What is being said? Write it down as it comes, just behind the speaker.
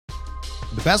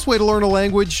The best way to learn a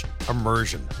language?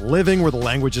 Immersion. Living where the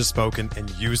language is spoken and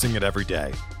using it every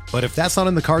day. But if that's not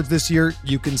in the cards this year,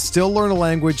 you can still learn a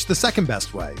language the second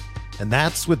best way, and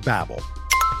that's with Babbel.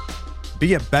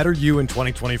 Be a better you in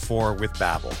 2024 with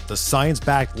Babbel, the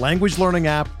science-backed language learning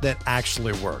app that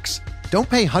actually works. Don't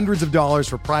pay hundreds of dollars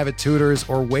for private tutors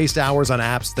or waste hours on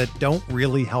apps that don't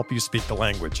really help you speak the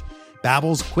language.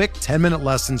 Babbel's quick 10-minute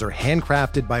lessons are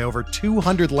handcrafted by over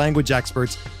 200 language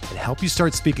experts and help you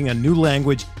start speaking a new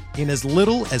language in as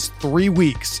little as 3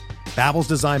 weeks. Babbel's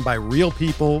designed by real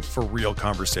people for real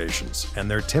conversations,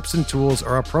 and their tips and tools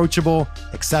are approachable,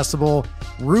 accessible,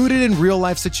 rooted in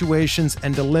real-life situations,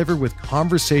 and delivered with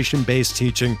conversation-based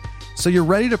teaching, so you're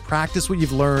ready to practice what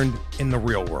you've learned in the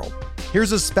real world.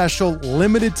 Here's a special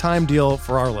limited-time deal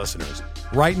for our listeners.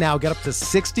 Right now, get up to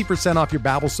 60% off your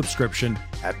Babbel subscription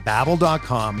at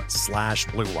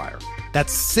babbel.com/Blue Wire.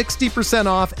 That's 60%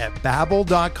 off at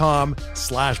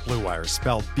babbel.com/Blue Wire,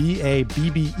 spelled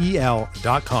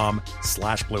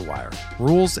BABBEL.com/Blue Wire.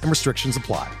 Rules and restrictions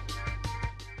apply.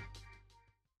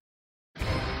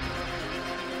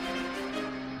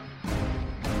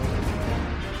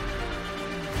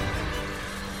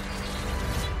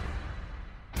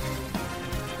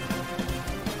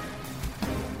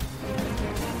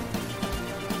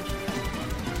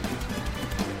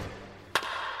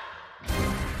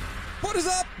 What is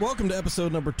up? Welcome to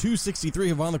episode number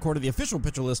 263 of On the Court of the official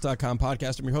PitcherList.com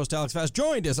podcast. I'm your host, Alex Fast,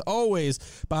 joined as always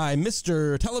by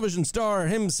Mr. Television Star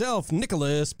himself,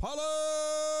 Nicholas Pollock.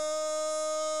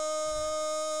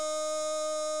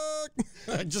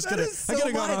 I could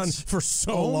have gone on for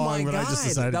so long, but I just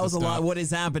decided that was to a stop. lot. What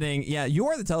is happening? Yeah,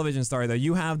 you're the television star, though.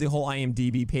 You have the whole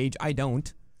IMDb page. I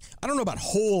don't. I don't know about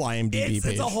whole IMDb page.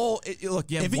 It's a whole. Look,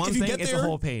 you have one thing. It's a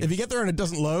whole page. If you get there and it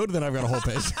doesn't load, then I've got a whole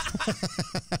page.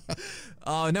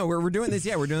 No, we're doing this.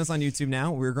 Yeah, we're doing this on YouTube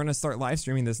now. We're going to start live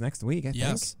streaming this next week. I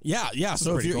think. Yeah.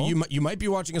 So if you might be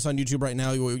watching us on YouTube right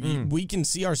now, we can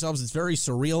see ourselves. It's very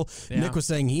surreal. Yeah. Nick was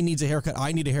saying he needs a haircut.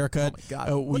 I need a haircut. Oh my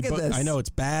God! Look at this. I know it's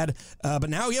bad, but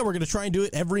now we're going to try and do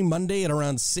it every Monday at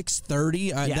around 6:30.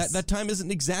 Yes. That time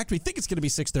isn't exact. We think it's going to be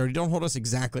 6:30. Don't hold us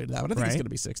exactly to that, but I think it's going to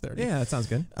be 6:30. Yeah, that sounds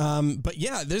good. But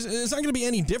yeah, it's not going to be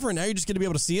any different. Now you're just going to be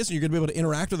able to see us, and you're going to be able to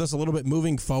interact with us a little bit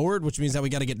moving forward, which means that we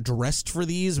got to get dressed for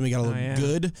these, and we got to look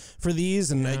good for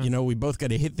these, and we both got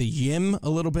to hit the gym a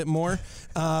little bit more.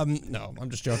 No, I'm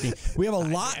just joking. We have a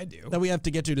lot that we have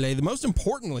to get to today. The most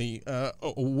importantly,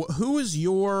 who is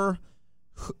your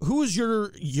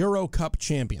Euro Cup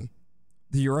champion?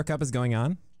 The Euro Cup is going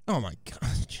on. Oh my God!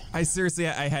 I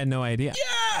had no idea.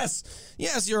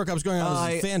 Yes, Euro Cup's going on.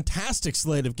 There's a fantastic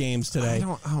slate of games today.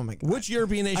 Oh my God! Which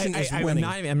European nation is winning?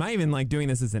 I'm not even like doing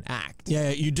this as an act.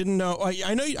 Yeah, you didn't know.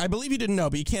 I know. I believe you didn't know,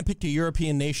 but you can't pick a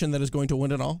European nation that is going to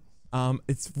win it all.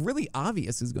 It's really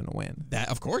obvious who's going to win. That,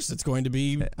 of course, it's going to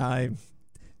be.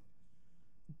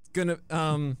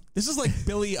 This is like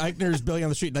Billy Eichner's Billy on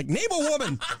the Street. Like, name a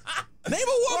woman. Name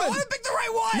a woman. I want to pick the right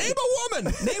one. Name a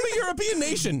woman. Name a European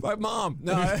nation. My mom.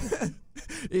 No,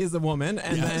 is a woman.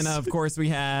 And then, of course, we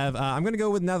have, I'm going to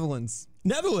go with Netherlands.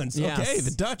 Netherlands. Yes. Okay,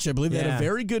 the Dutch. I believe they had a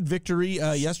very good victory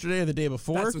yesterday or the day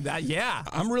before.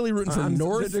 I'm really rooting for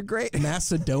North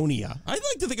Macedonia. I like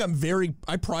to think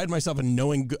I pride myself in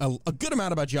knowing a good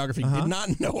amount about geography. Did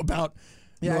not know about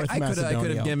North Macedonia. I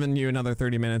could have given you another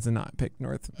 30 minutes and not picked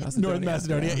North Macedonia. North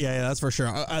Macedonia, yeah, that's for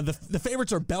sure. The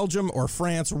favorites are Belgium or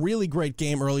France. Really great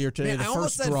game earlier today. Man, I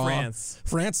almost said France.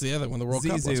 France, the other one, the World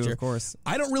Cup last year. Of course.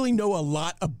 I don't really know a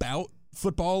lot about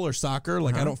football or soccer.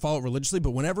 I don't follow it religiously,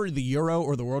 but whenever the Euro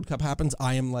or the World Cup happens,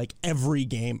 I am like every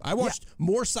game. I watched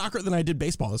more soccer than I did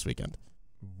baseball this weekend.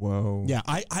 Whoa. Yeah,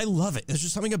 I love it. There's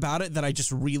just something about it that I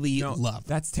just really love.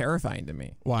 That's terrifying to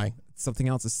me. Why? Something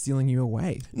else is stealing you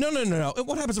away. No.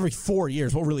 What happens every 4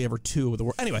 years? Well, really, every two with the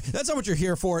world. Anyway, that's not what you're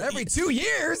here for. Every 2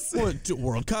 years? Well,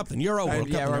 World Cup, then Euro,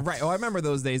 World Cup. Yeah, right. Oh, I remember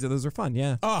those days. Those were fun,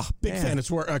 yeah. Oh, big fan. It's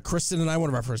where Kristen and I,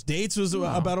 one of our first dates was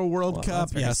about a World Cup.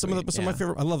 Yeah, some of my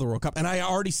favorite. I love the World Cup. And I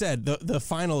already said the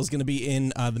final is going to be in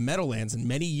the Meadowlands in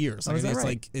many years. I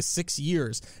think it's 6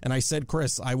 years. And I said,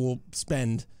 Chris, I will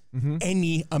spend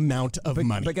any amount of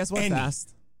money. But guess what,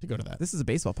 Fast? To go to that. This is a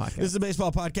baseball podcast. This is a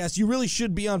baseball podcast. You really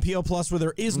should be on PL Plus, where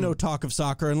there is no talk of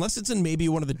soccer, unless it's in maybe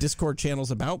one of the Discord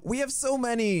channels about. We have so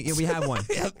many. Yeah, we have one.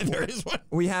 Yeah, there is one.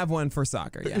 We have one for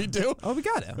soccer. Yeah, we do. Oh, we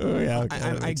got it. Oh, yeah. Okay,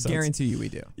 I guarantee you, we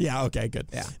do. Yeah. Okay. Good.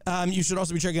 Yeah. You should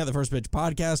also be checking out the First Pitch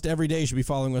podcast every day. You should be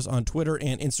following us on Twitter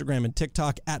and Instagram and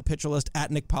TikTok at PitcherList,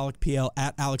 at Nick Pollock PL,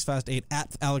 at AlexFast8,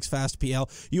 at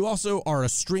AlexFastPL. You also are a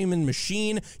streaming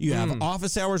machine. You have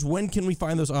office hours. When can we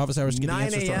find those office hours to get the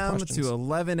answers to our questions? 9 a.m. to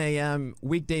 11 11 a.m.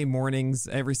 weekday mornings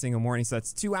every single morning. So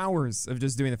that's 2 hours of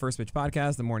just doing the First Pitch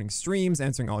podcast, the morning streams,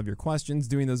 answering all of your questions,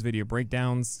 doing those video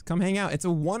breakdowns. Come hang out. It's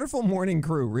a wonderful morning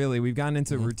crew, really. We've gotten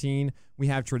into routine. We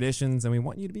have traditions, and we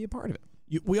want you to be a part of it.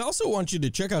 We also want you to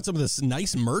check out some of this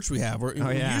nice merch we have. We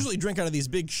usually drink out of these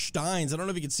big steins. I don't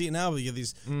know if you can see it now, but you have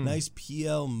these nice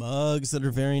PL mugs that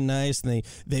are very nice, and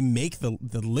they make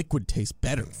the liquid taste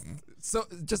better. So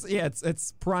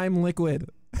it's prime liquid.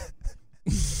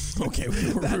 Okay,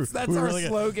 that's our really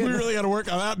slogan. We really got to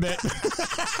work on that bit.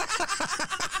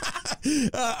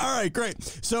 All right, great.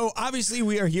 So obviously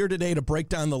we are here today to break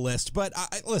down the list. But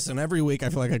listen, every week I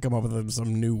feel like I come up with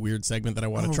some new weird segment that I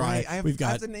want to try. Right. I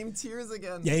have to name tiers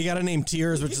again. Yeah, you got to name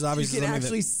tiers, which is obviously you can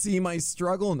actually see my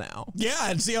struggle now. Yeah,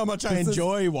 and see how much I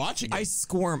enjoy watching it. I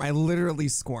squirm. I literally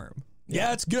squirm.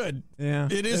 Yeah, it's good. Yeah,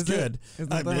 it is good.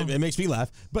 It makes me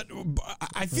laugh. But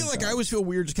I feel like I always feel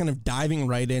weird just kind of diving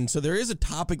right in. So there is a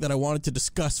topic that I wanted to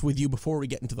discuss with you before we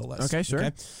get into the list. Okay, sure.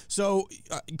 Okay? So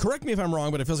correct me if I'm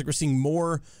wrong, but it feels like we're seeing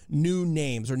more new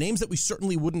names or names that we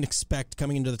certainly wouldn't expect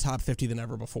coming into the top 50 than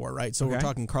ever before, right? So we're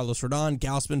talking Carlos Rodon,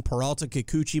 Gausman, Peralta,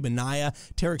 Kikuchi, Minaya,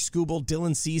 Tarek Skubal,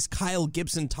 Dylan Cease, Kyle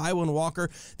Gibson, Taijuan Walker.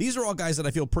 These are all guys that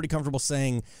I feel pretty comfortable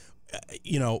saying,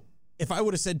 if I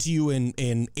would have said to you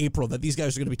in April that these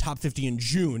guys are going to be top 50 in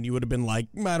June, you would have been like,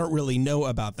 I don't really know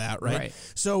about that, right?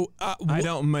 So I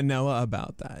don't Manoa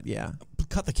about that, yeah.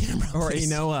 Cut the camera. Or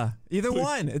please. Enoa. Either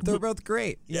one. They're both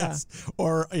great. Yes.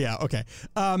 Yeah. Okay.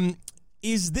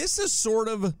 Is this a sort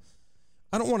of,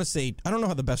 I don't know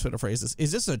how the best way to phrase this.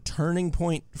 Is this a turning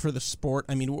point for the sport?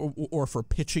 I mean, or for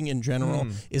pitching in general?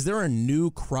 Is there a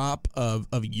new crop of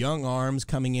young arms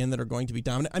coming in that are going to be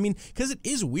dominant? I mean, because it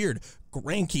is weird.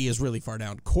 Greinke is really far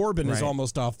down. Corbin is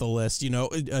almost off the list.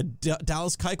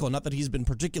 Dallas Keuchel, not that he's been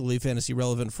particularly fantasy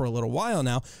relevant for a little while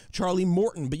now. Charlie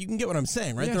Morton, but you can get what I'm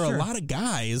saying, right? Yeah, there are a lot of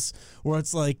guys where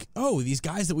it's like, these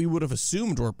guys that we would have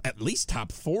assumed were at least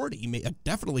top 40,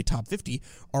 definitely top 50,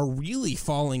 are really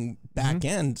falling back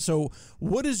end. So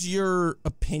what is your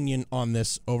opinion on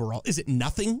this overall? Is it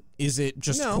nothing? Is it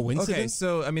just coincidence? Okay,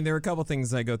 so, I mean, there are a couple things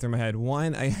that go through my head.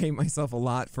 One, I hate myself a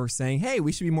lot for saying, hey,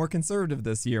 we should be more conservative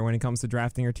this year when it comes to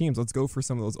drafting our teams. Let's go for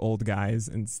some of those old guys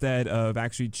instead of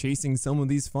actually chasing some of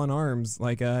these fun arms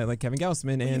like Kevin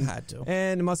Gausman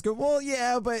and Musgrove. Well,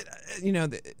 yeah, but,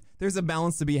 there's a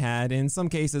balance to be had. In some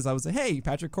cases, I would say, hey,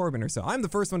 Patrick Corbin or so. I'm the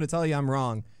first one to tell you I'm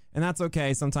wrong, and that's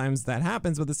okay. Sometimes that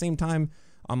happens, but at the same time,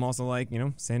 I'm also like,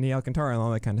 Sandy Alcantara and all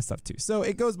that kind of stuff too. So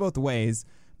it goes both ways.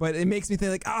 But it makes me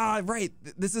think right,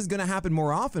 this is going to happen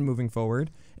more often moving forward.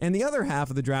 And the other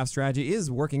half of the draft strategy is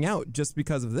working out just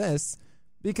because of this.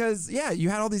 Because, you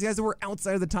had all these guys that were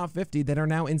outside of the top 50 that are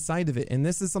now inside of it. And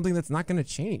this is something that's not going to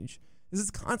change. This is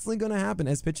constantly going to happen.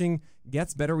 As pitching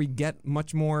gets better, we get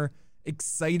much more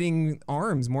exciting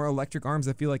arms, more electric arms,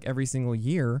 I feel like, every single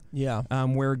year. Yeah.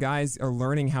 Where guys are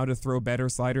learning how to throw better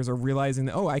sliders or realizing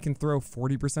that, I can throw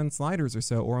 40% sliders or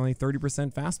so, or only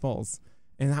 30% fastballs.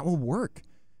 And that will work.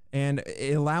 And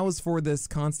it allows for this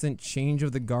constant change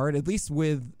of the guard, at least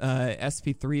with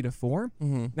SP3 to 4.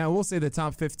 Now, we'll say the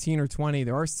top 15 or 20,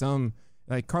 there are some,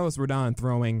 like Carlos Rodon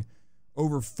throwing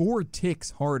over 4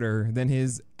 ticks harder than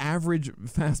his average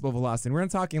fastball velocity. And we're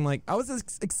not talking I was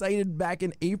excited back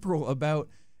in April about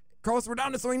Carlos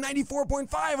Rodon is throwing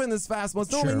 94.5 in this fastball.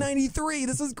 It's only 93.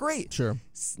 This is great. Sure.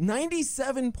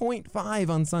 97.5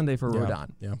 on Sunday for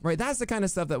Rodon. Yeah. Right. That's the kind of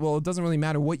stuff that, it doesn't really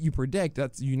matter what you predict.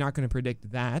 You're not going to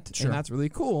predict that. Sure. And that's really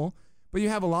cool. But you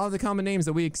have a lot of the common names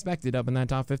that we expected up in that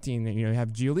top 15. You have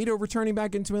Giolito returning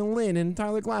back into Lynn and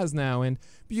Tyler Glasnow and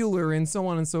Buehler and so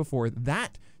on and so forth.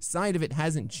 That side of it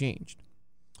hasn't changed.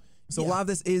 So a lot of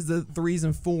this is the 3s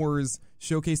and 4s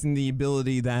showcasing the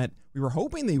ability that we were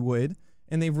hoping they would.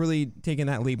 And they've really taken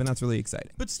that leap, and that's really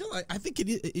exciting. But still, I think it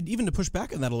even to push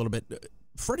back on that a little bit,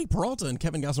 Freddie Peralta and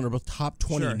Kevin Gausman are both top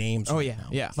 20 names. Oh, right yeah. now.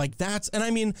 Yeah. And I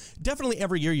mean, definitely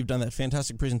every year you've done that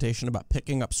fantastic presentation about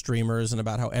picking up streamers and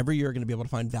about how every year you're going to be able to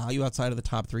find value outside of the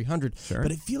top 300. Sure.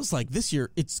 But it feels like this year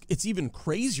it's even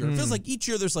crazier. It feels like each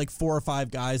year there's 4 or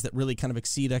 5 guys that really kind of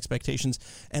exceed expectations.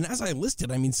 And as I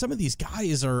listed, I mean, some of these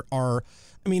guys are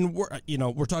I mean,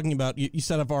 we're talking about, you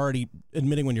said I'm already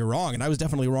admitting when you're wrong, and I was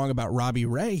definitely wrong about Robbie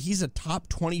Ray. He's a top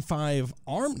 25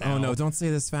 arm now. Oh, no, don't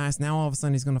say this fast. Now all of a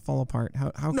sudden he's going to fall apart.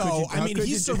 How no, I mean,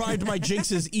 he's survived my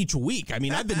jinxes each week. I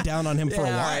mean, I've been down on him for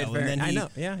a while, and then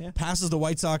he passes the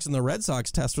White Sox and the Red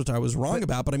Sox test, which I was wrong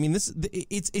about. But I mean,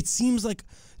 it seems like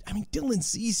I mean, Dylan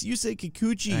Cease, Yusei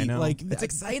Kikuchi. I know. Like, It's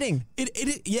exciting.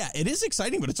 It is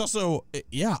exciting, but it's also,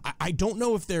 I don't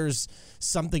know if there's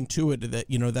something to it that,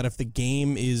 that if the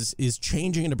game is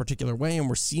changing in a particular way and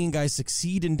we're seeing guys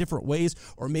succeed in different ways,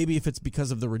 or maybe if it's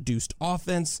because of the reduced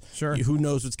offense. Sure. Who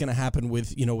knows what's going to happen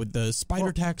with, with the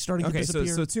spider tack starting to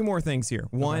disappear. So two more things here.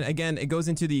 One, again, it goes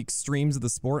into the extremes of the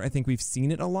sport. I think we've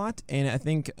seen it a lot, and I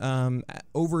think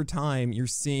over time you're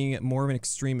seeing more of an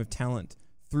extreme of talent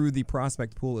through the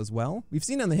prospect pool as well. We've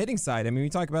seen it on the hitting side. I mean, we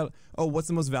talk about, what's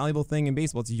the most valuable thing in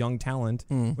baseball? It's young talent.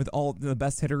 With all the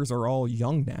best hitters are all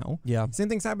young now. Yeah. Same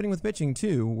thing's happening with pitching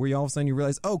too, where you all of a sudden you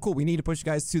realize, oh, cool, we need to push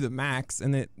guys to the max,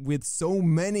 and that with so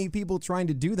many people trying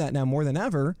to do that now more than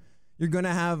ever, you're going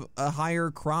to have a higher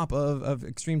crop of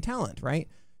extreme talent, right?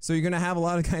 So you're going to have a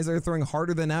lot of guys that are throwing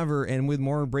harder than ever and with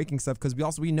more breaking stuff,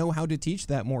 because we know how to teach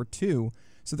that more too.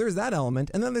 So there's that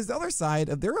element. And then there's the other side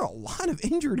of there are a lot of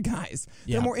injured guys.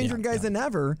 There are more injured guys than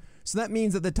ever. So that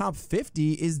means that the top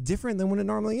 50 is different than what it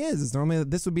normally is. It's normally,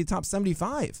 this would be top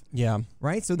 75. Yeah.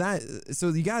 Right? So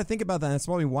you got to think about that. That's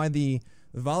probably why the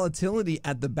volatility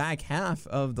at the back half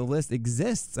of the list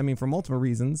exists. I mean, for multiple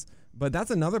reasons. But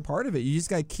that's another part of it. You just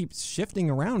got to keep shifting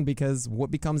around, because what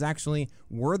becomes actually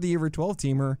worthy of your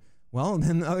 12-teamer, well,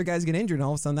 then the other guys get injured, and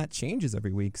all of a sudden that changes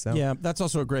every week. So yeah, that's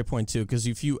also a great point too, because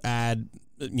if you add,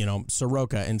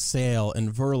 Soroka and Sale and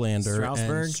Verlander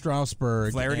and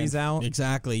Strasburg, Flaherty's out,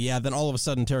 exactly. Yeah, then all of a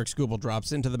sudden Tarek Skubal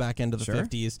drops into the back end of the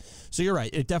 50s. So you're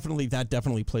right. That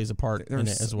definitely plays a part in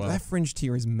it as well. That fringe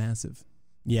tier is massive.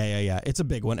 Yeah. It's a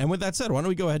big one. And with that said, why don't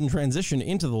we go ahead and transition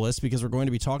into the list, because we're going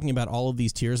to be talking about all of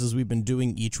these tiers as we've been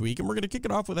doing each week. And we're going to kick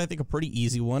it off with, I think, a pretty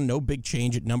easy one. No big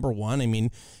change at number one. I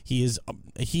mean, he is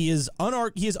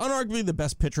unarguably the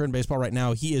best pitcher in baseball right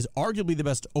now. He is arguably the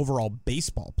best overall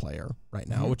baseball player right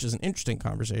now, which is an interesting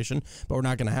conversation, but we're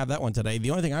not going to have that one today.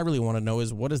 The only thing I really want to know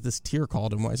is, what is this tier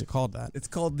called, and why is it called that? It's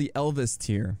called the Elvis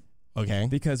tier. Okay.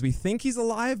 Because we think he's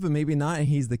alive, but maybe not, and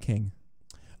he's the king.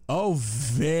 Oh,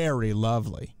 very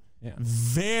lovely. Yeah.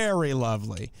 Very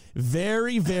lovely.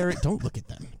 Very, very. Don't look at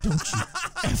them. Don't you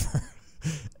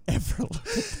ever look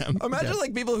at them. Imagine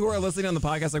like people who are listening on the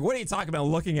podcast, like, what are you talking about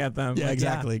looking at them? Yeah, like,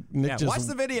 exactly. Nick just watch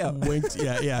the video. Winked.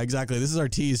 Yeah, exactly. This is our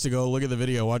tease to go look at the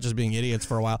video, watch us being idiots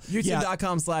for a while.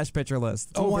 YouTube.com/pitcherlist.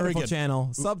 It's a wonderful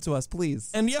channel. Sub to us,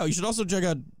 please. And you should also check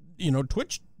out,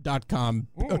 Twitch.com,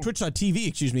 Twitch.tv,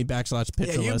 /pitcherlist.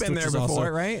 Yeah, you've been there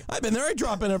before, right? I've been there. I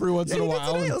drop in every once in a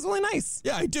while. It was really nice.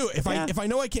 Yeah, I do. If I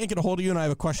know I can't get a hold of you and I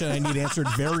have a question I need answered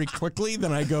very quickly,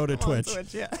 then I go to Twitch.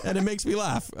 And it makes me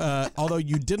laugh. Although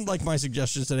you didn't like my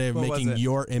suggestions today of making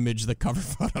your image the cover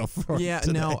photo for today.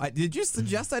 No. Did you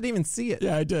suggest? I didn't even see it.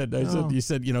 Yeah, I did. You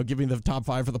said, give me the top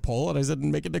 5 for the poll, and I said,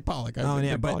 make it Nick Pollock.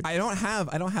 But I don't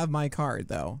have my card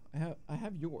though. I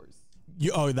have yours.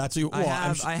 That's you. Well,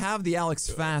 I have the Alex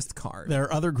Fast card. There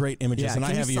are other great images, and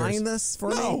I have yours. Can you sign this for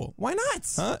me? Why not?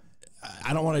 Huh?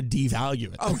 I don't want to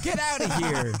devalue it. Oh, get out of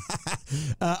here.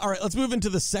 All right, let's move into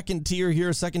the second tier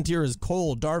here. Second tier is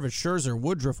Cole, Darvish, Scherzer,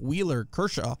 Woodruff, Wheeler,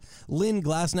 Kershaw, Lynn,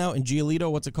 Glasnow, and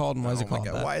Giolito. What's it called, and why is it called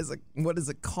that? What is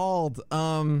it called?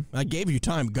 I gave you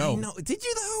time. Go. No, did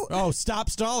you though? Oh,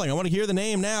 stop stalling. I want to hear the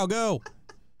name now. Go.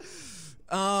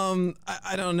 I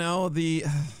don't know.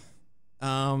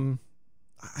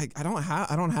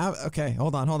 I don't have. Okay,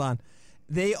 hold on.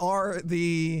 They are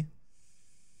the.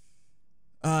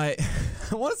 I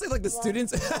want to say like the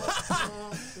students.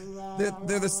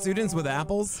 they're the students with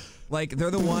apples. Like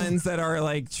they're the ones that are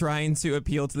like trying to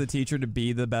appeal to the teacher to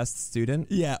be the best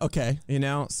student. Yeah. Okay.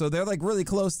 So they're like really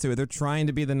close to it. They're trying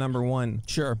to be the number one.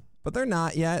 Sure. But they're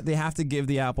not yet. They have to give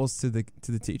the apples to the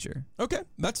teacher. Okay,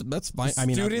 that's fine. I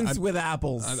mean, students with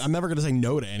apples. I'm never going to say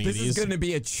no to any of these. This is going to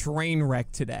be a train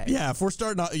wreck today. Yeah, if we're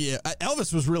starting out,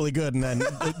 Elvis was really good, and then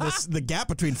the gap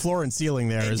between floor and ceiling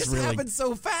there is really happened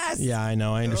so fast. Yeah, I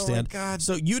know. I understand. Oh my God.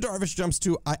 So Darvish jumps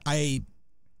to I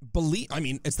believe. I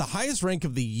mean, it's the highest rank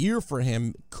of the year for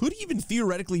him. Could even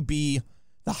theoretically be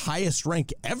the highest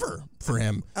rank ever for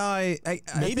him.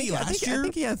 Maybe last year. I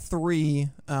think he had 3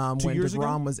 when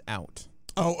DeGrom was out.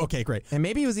 Oh, okay, great. And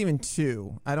maybe it was even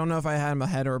 2. I don't know if I had him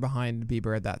ahead or behind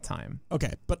Bieber at that time.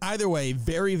 Okay, but either way,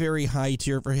 very, very high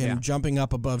tier for him, jumping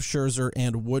up above Scherzer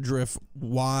and Woodruff.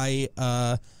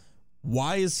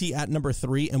 Why is he at number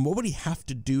 3, and what would he have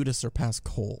to do to surpass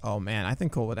Cole? Oh man, I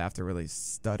think Cole would have to really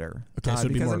stutter. Okay, so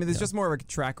because there's just more of a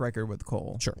track record with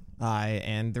Cole. Sure.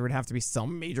 And there would have to be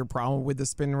some major problem with the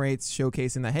spin rates,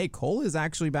 showcasing that hey, Cole is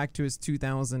actually back to his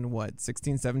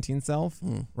 2016, 17 self,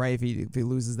 right? If he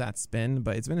loses that spin,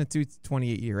 but it's been a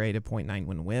 228 ERA to .9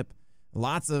 win whip.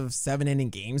 Lots of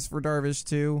 7-inning games for Darvish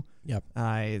too. Yep.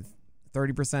 30%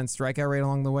 strikeout rate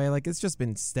along the way. Like it's just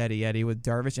been steady Eddie with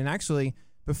Darvish, and actually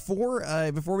before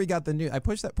we got the news, I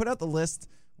put out the list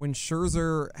when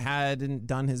Scherzer hadn't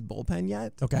done his bullpen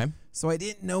yet. Okay. So I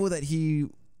didn't know that he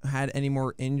had any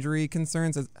more injury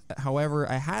concerns. However,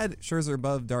 I had Scherzer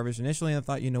above Darvish initially, and I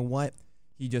thought, you know what?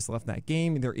 He just left that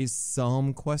game. There is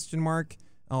some question mark.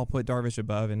 I'll put Darvish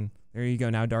above, and there you go.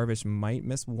 Now Darvish might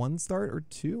miss one start or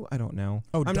two. I don't know.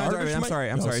 Oh, I'm not Darvish. I'm sorry.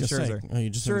 Scherzer.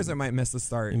 Scherzer might miss the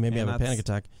start. You maybe have a panic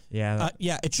attack. Yeah.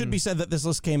 Yeah. It should be said that this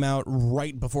list came out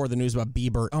right before the news about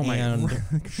Bieber and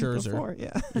Scherzer. Before,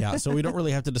 yeah. Yeah. So we don't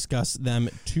really have to discuss them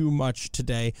too much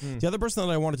today. The other person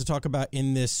that I wanted to talk about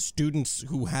in this students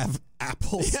who have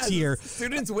apples tier.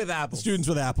 Students with apples. Students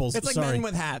with apples. It's like men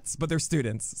with hats, but they're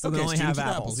students, so they only students have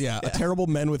with apples. Yeah. A terrible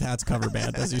men with hats cover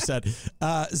band, as you said.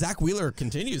 Zach Wheeler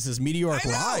continues his meteoric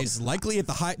rise, likely at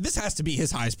the high. This has to be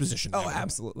his highest position. Oh,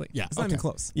 absolutely. Yeah. It's not even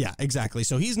close. Yeah, exactly.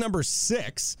 So he's number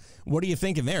 6. What are you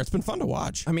thinking there? It's been fun to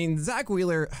watch. I mean, Zach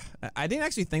Wheeler, I didn't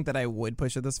actually think that I would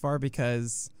push it this far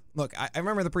because, look, I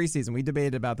remember the preseason. We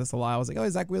debated about this a lot. I was like, oh,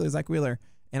 Zach Wheeler.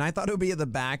 And I thought it would be at the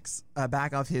back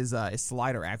of his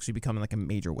slider actually becoming like a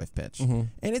major whiff pitch. And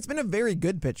it's been a very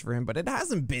good pitch for him, but it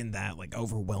hasn't been that like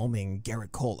overwhelming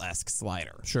Garrett Cole-esque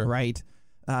slider. Sure. Right?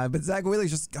 But Zach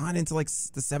Wheeler's just gone into like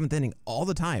the 7th inning all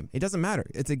the time. It doesn't matter.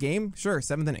 It's a game. Sure.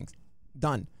 7th innings.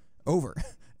 Done. Over.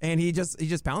 And he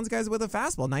just pounds guys with a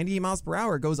fastball, 98 miles per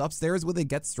hour, goes upstairs with it,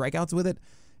 gets strikeouts with it.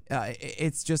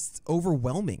 It's just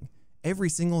overwhelming every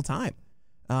single time.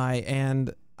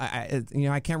 And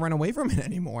I can't run away from it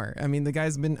anymore. I mean, the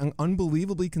guy's been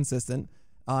unbelievably consistent.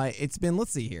 It's been,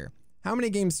 let's see here, how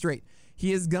many games straight?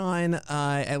 He has gone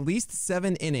at least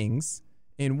 7 innings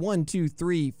in 1, 2,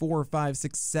 3, 4, 5,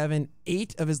 6, 7,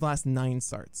 8 of his last 9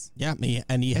 starts. Yeah,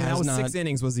 and he has not. 6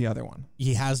 innings was the other one.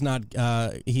 He has not.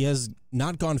 He has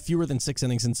not gone fewer than 6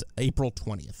 innings since April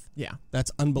 20th. Yeah,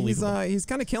 that's unbelievable. He's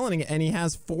kind of killing it, and he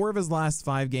has 4 of his last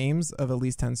 5 games of at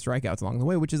least 10 strikeouts along the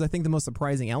way, which is, I think, the most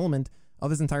surprising element of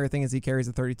this entire thing is he carries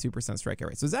a 32% strikeout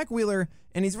rate. So Zach Wheeler,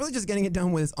 and he's really just getting it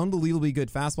done with his unbelievably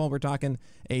good fastball. We're talking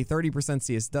a 30%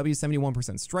 CSW,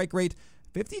 71% strike rate,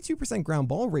 52% ground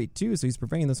ball rate too. So he's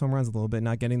preventing those home runs a little bit,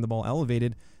 not getting the ball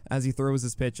elevated as he throws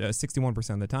his pitch 61%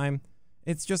 of the time.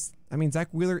 It's just, I mean, Zach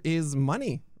Wheeler is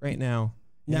money right now.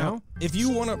 You know? If you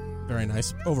want to, very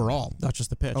nice overall, not just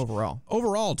the pitch.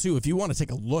 Overall, too, if you want to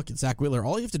take a look at Zach Wheeler,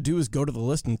 all you have to do is go to the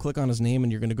list and click on his name,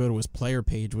 and you're going to go to his player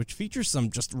page, which features some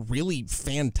just really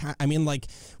fantastic. I mean, like,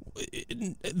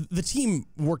 the team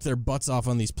worked their butts off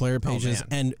on these player pages,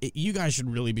 and you guys should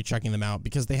really be checking them out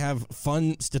because they have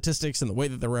fun statistics, and the way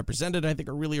that they're represented, I think,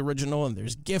 are really original. And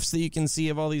there's GIFs that you can see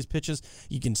of all these pitches.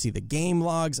 You can see the game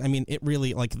logs. I mean, it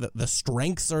really, like, the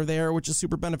strengths are there, which is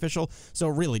super beneficial. So,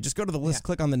 really, just go to the list,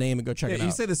 click on the name, and go check it out.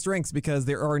 You say the strengths because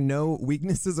there are no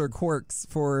weaknesses or quirks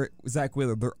for Zach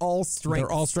Wheeler. They're all strengths.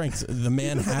 They're all strengths. The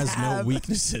man has no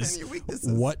weaknesses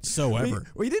whatsoever.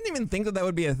 We didn't even think that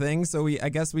would be a thing, so I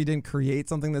guess we didn't create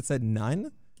something that said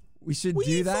none. We should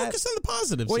do that. Focus on the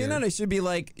positives. Well, here. It should be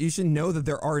like you should know that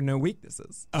there are no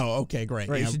weaknesses. Oh, okay, great.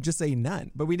 Right, you should just say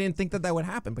none. But we didn't think that would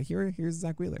happen. But here's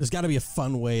Zach Wheeler. There's got to be a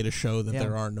fun way to show that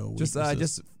there are no weaknesses.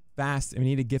 Just fast. We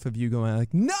need a GIF of you going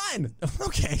like none.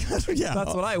 Okay, yeah,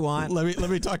 that's what I want. Let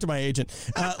me talk to my agent.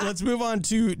 Let's move on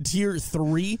to tier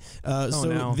 3.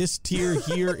 This tier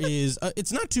here is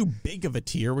it's not too big of a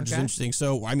tier, which is interesting.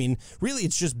 So I mean, really,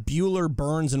 it's just Buehler,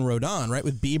 Burns, and Rodon, right?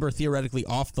 With Bieber theoretically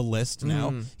off the list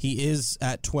now. He is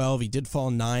at 12. He did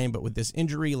fall 9, but with this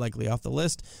injury, likely off the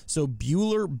list. So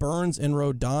Buehler, Burns, and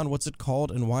Rodon. What's it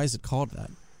called, and why is it called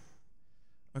that?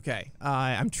 Okay,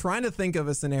 I'm trying to think of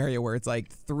a scenario where it's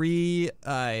like 3,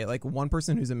 like one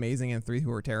person who's amazing and 3 who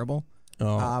are terrible.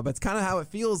 But it's kind of how it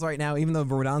feels right now, even though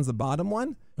Rodon's the bottom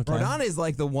one. Okay. Rodon is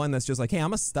like the one that's just like, hey,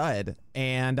 I'm a stud.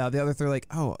 And the other 3 are like,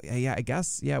 oh, yeah, I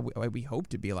guess, yeah, we hope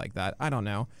to be like that. I don't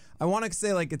know. I want to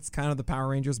say like it's kind of the Power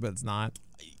Rangers, but it's not.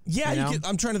 Yeah,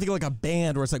 I'm trying to think of like a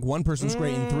band where it's like one person's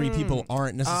great and 3 people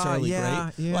aren't necessarily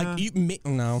great. Yeah. Like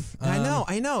no,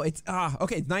 I know. It's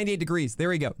okay. It's 98 degrees. There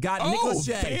we go. Got Nicholas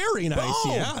J. Very nice.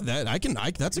 Boom. Yeah,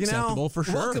 that's acceptable for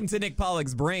sure. Welcome to Nick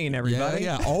Pollock's brain, everybody.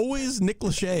 Yeah. Always Nick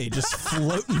Lachey just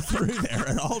floating through there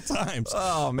at all times.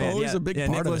 Oh man, always a big part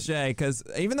Nick of Lachey, because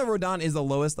even though Rodon is the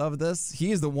lowest of this,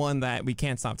 he is the one that we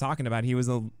can't stop talking about. He was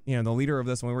the leader of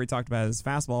this when we already talked about his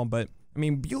fastball, but. I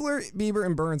mean, Buehler, Bieber,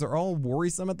 and Burns are all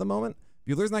worrisome at the moment.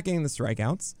 Buehler's not getting the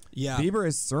strikeouts. Yeah. Bieber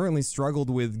has certainly struggled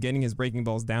with getting his breaking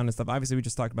balls down and stuff. Obviously, we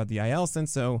just talked about the IL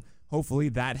since, so hopefully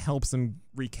that helps him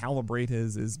recalibrate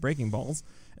his breaking balls.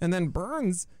 And then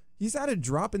Burns, he's had a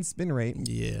drop in spin rate.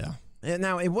 Yeah. And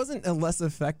now, it wasn't a less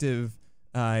effective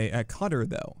cutter,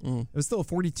 though. It was still a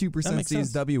 42%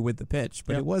 CSW with the pitch,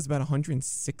 but it was about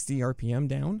 160 RPM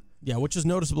down. Yeah, which is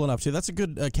noticeable enough, too. That's a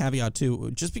good caveat, too.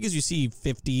 Just because you see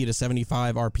 50 to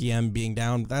 75 RPM being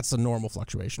down, that's a normal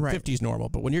fluctuation. Right. 50 is normal,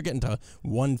 but when you're getting to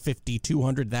 150,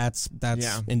 200, that's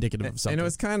indicative of something. And it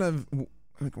was kind of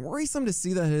like worrisome to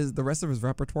see that the rest of his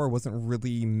repertoire wasn't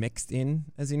really mixed in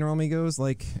as he normally goes.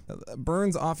 Like,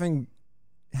 Burns often...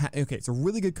 Okay, it's a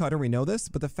really good cutter, we know this,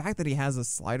 but the fact that he has a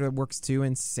slider that works too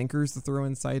and sinkers to throw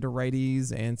inside to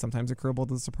righties and sometimes a curveball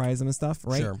to surprise him and stuff,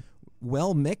 right? Sure.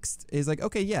 Well mixed is like,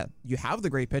 okay, yeah, you have the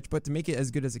great pitch, but to make it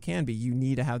as good as it can be, you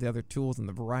need to have the other tools and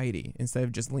the variety instead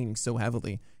of just leaning so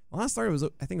heavily. The last start,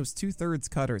 I think it was 2/3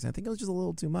 cutters. I think it was just a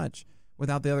little too much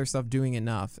without the other stuff doing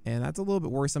enough, and that's a little bit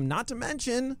worrisome, not to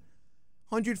mention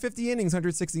 150 innings,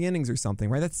 160 innings or something,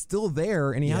 right? That's still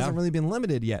there, and he hasn't really been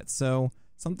limited yet, so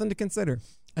something to consider.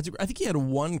 I think he had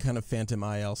one kind of phantom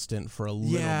IL stint for a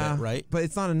little bit, right? But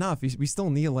it's not enough. We still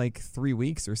need like 3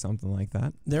 weeks or something like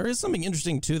that. There is something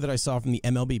interesting, too, that I saw from the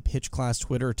MLB Pitch Class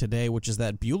Twitter today, which is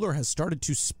that Buehler has started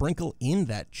to sprinkle in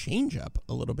that changeup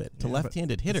a little bit to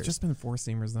left-handed hitters. It's just been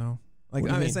four-seamers, though. Like,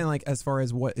 I'm saying, like, as far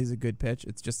as what is a good pitch,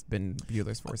 it's just been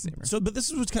Buehler's four-seamer. So, but this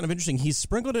is what's kind of interesting. He's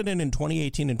sprinkled it in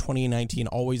 2018 and 2019,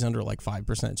 always under like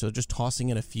 5%. So just tossing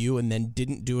in a few and then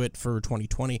didn't do it for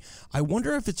 2020. I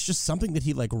wonder if it's just something that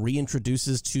he like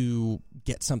reintroduces to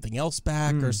get something else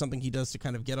back or something he does to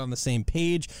kind of get on the same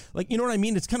page. Like, you know what I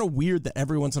mean? It's kind of weird that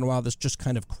every once in a while this just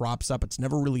kind of crops up. It's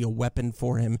never really a weapon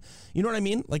for him. You know what I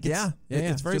mean? Like, it's,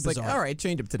 it's very just bizarre. Like, all right,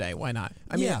 change up today. Why not?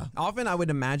 I mean, often I would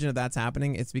imagine if that's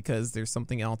happening, it's because there's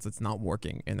something else that's not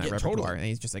working in that repertoire, totally. And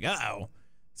he's just like, oh.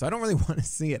 So I don't really want to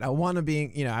see it. I want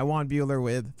I want Buehler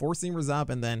with four-seamers up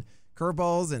and then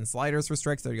curveballs and sliders for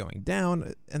strikes that are going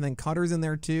down, and then cutters in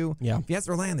there too. Yeah. If he has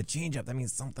to rely on the changeup, that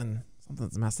means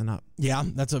something's messing up. Yeah,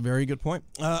 that's a very good point.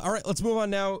 All right, let's move on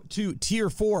now to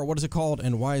Tier 4. What is it called,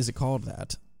 and why is it called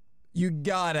that? You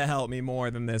gotta help me more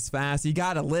than this fast. You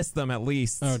gotta list them at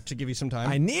least. Oh, to give you some time?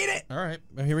 I need it. All right,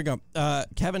 well, here we go.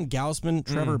 Kevin Gausman,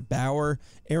 Trevor Bauer,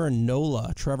 Aaron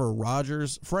Nola, Trevor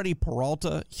Rogers, Freddie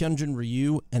Peralta, Hyunjin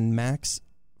Ryu, and Max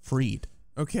Fried.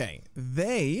 Okay,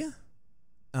 they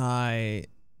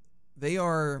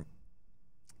are...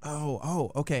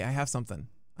 Oh, okay, I have something.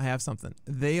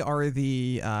 They are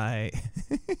the...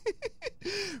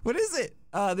 What is it?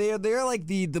 They're like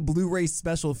the Blu-ray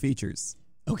special features.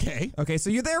 Okay, so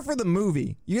you're there for the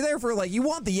movie. You're there for, like, you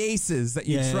want the aces that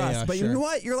you trust. But sure. You know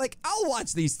what? You're like, I'll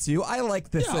watch these two. I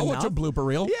like this enough. I'll watch a blooper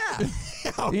reel. Yeah.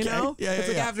 Okay. You know? It's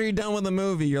like after you're done with the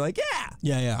movie, you're like,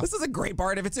 yeah. This is a great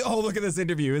part of it, too. Oh, look at this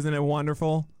interview. Isn't it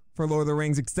wonderful? For Lord of the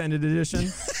Rings Extended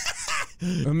Edition.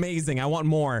 Amazing. I want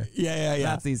more. Yeah.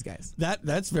 That's these guys.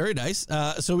 That's very nice.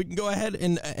 So we can go ahead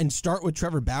and start with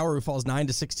Trevor Bauer, who falls 9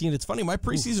 to 16. It's funny, my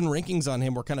preseason rankings on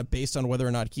him were kind of based on whether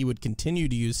or not he would continue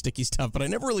to use sticky stuff, but I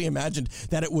never really imagined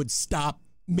that it would stop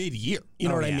mid-year. You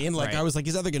know what I mean? Like, right. I was like,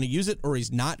 he's either going to use it or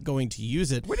he's not going to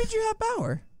use it. Where did you have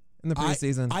Bauer in the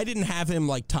preseason? I didn't have him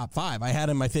like top 5. I had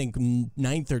him, I think,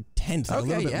 9th or 10th, a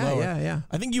little bit lower. Yeah.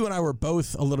 I think you and I were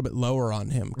both a little bit lower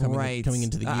on him coming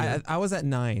into the year. I was at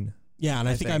 9. Yeah, and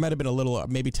I think I might have been a little,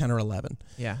 maybe 10 or 11.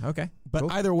 Yeah, okay.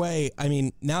 But either way, I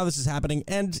mean, now this is happening.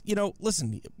 And,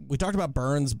 listen, we talked about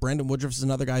Burns. Brandon Woodruff is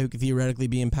another guy who could theoretically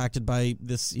be impacted by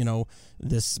this,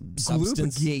 this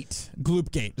substance.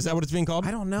 Gloopgate. Is that what it's being called?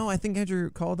 I don't know. I think Andrew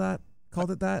called it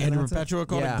that. Andrew Perpetua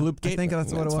called it Gloopgate. I think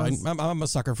that's what it was. Fine. I'm a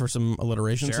sucker for some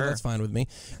alliteration, so that's fine with me.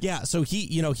 Yeah, so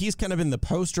he's kind of been the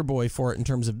poster boy for it in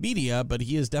terms of media, but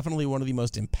he is definitely one of the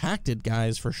most impacted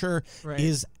guys for sure. Right.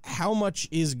 Is how much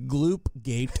is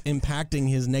Gloopgate impacting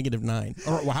his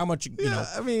 -9? Or how much,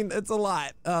 I mean, it's a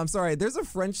lot. Sorry, there's a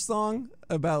French song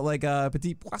about like a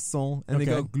petit poisson, and they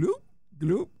go gloop,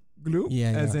 gloop. Gloop,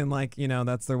 as in like,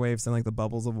 that's their way of saying like the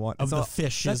bubbles of water. The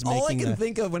fish is making. That's all I can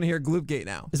think of when I hear Gloopgate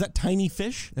now. Is that tiny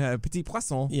fish? Petit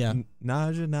poisson. Yeah.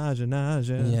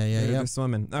 Nage. Yeah. They're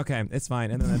swimming. Okay, it's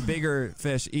fine. And then the bigger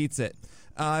fish eats it.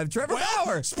 Trevor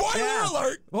Bauer. Spoiler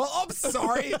alert. Well, I'm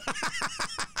sorry.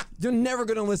 You're never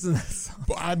going to listen to that song.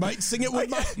 I might sing it with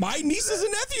my nieces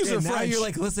and nephews are French. Now you're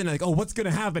like, listen, like, oh, what's going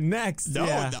to happen next?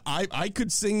 No, I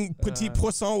could sing Petit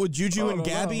Poisson with Juju and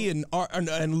Gabby and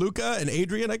Luca and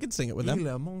Adrian. I could sing it with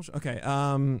them. Okay.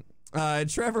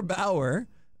 Trevor Bauer,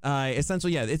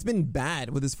 essentially, it's been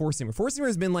bad with his four-seamer. Four-seamer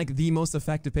has been like the most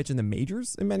effective pitch in the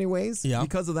majors in many ways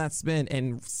because of that spin.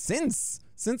 And since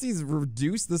he's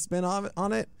reduced the spin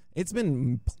on it, it's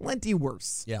been plenty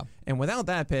worse. Yeah. And without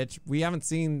that pitch, we haven't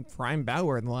seen prime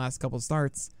Bauer in the last couple of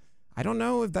starts. I don't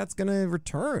know if that's going to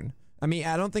return. I mean,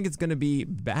 I don't think it's going to be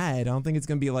bad. I don't think it's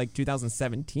going to be like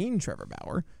 2017 Trevor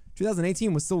Bauer.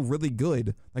 2018 was still really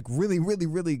good, like really, really,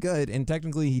 really good. And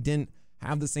technically, he didn't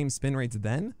have the same spin rates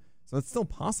then. So it's still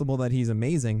possible that he's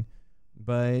amazing,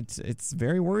 but it's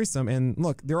very worrisome. And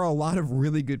look, there are a lot of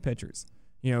really good pitchers.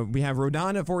 You know, we have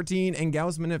Rodon at 14 and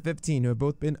Gausman at 15, who have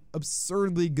both been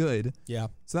absurdly good. Yeah.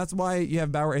 So that's why you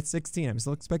have Bauer at 16. I'm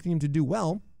still expecting him to do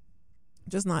well,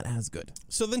 just not as good.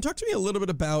 So then talk to me a little bit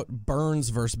about Burns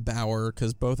versus Bauer,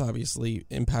 because both obviously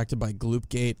impacted by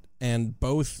Gloopgate and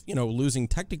both, you know, losing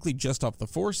technically just off the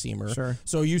four-seamer. Sure.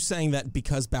 So are you saying that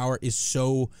because Bauer is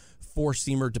so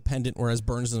four-seamer dependent, whereas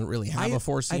Burns doesn't really have a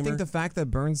four-seamer? I think the fact that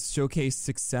Burns showcased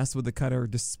success with the cutter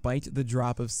despite the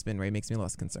drop of spin rate makes me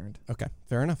less concerned. Okay,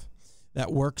 fair enough. That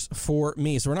works for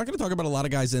me. So we're not going to talk about a lot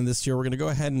of guys in this tier. We're going to go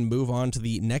ahead and move on to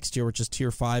the next tier, which is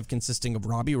tier 5, consisting of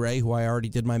Robbie Ray, who I already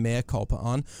did my mea culpa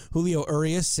on, Julio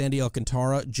Urias, Sandy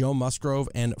Alcantara, Joe Musgrove,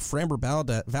 and Framber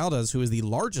Valdez, who is the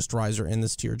largest riser in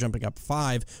this tier, jumping up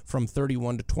 5 from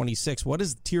 31 to 26. What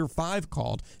is tier 5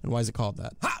 called, and why is it called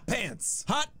that? Hot pants!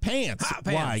 Hot pants! Hot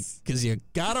Why? pants! Because you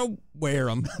got to wear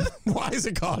them. Why is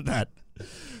it called that?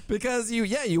 Because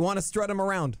you want to strut them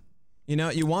around. You know,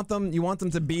 you want them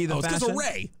to be the fashion. Because of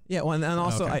Ray. Yeah, well, and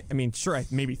also, Okay. I mean, sure, I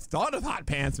maybe thought of hot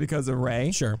pants because of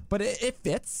Ray. Sure. But it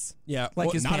fits. Yeah, Like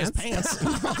well, his not pants. his pants.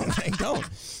 No, they don't.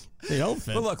 They don't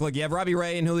fit. But look, you have Robbie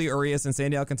Ray and Julio Urias and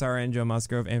Sandy Alcantara and Joe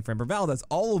Musgrove and Framber Valdez.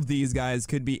 All of these guys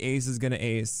could be aces going to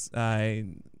ace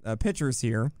pitchers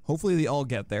here. Hopefully they all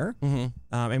get there. Mm-hmm.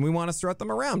 And we want to strut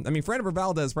them around. I mean, Framber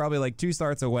Valdez probably like 2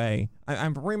 starts away.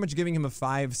 I'm pretty much giving him a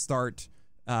 5-start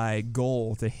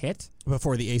goal to hit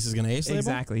before the ace is going to ace label?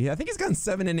 Exactly. Yeah, I think he's gotten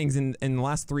 7 innings in the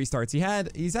last 3 starts.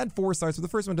 He's had 4 starts, but the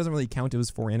first one doesn't really count. It was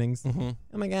 4 innings. Mm-hmm.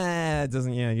 I'm like, it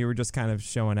doesn't. Yeah, you were just kind of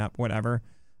showing up, whatever.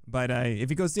 But if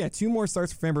he goes, 2 more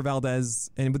starts for Framber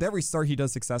Valdez, and with every start he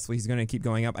does successfully, he's going to keep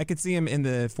going up. I could see him in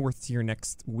the 4th tier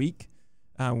next week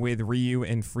with Ryu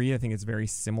and Free. I think it's very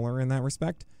similar in that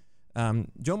respect.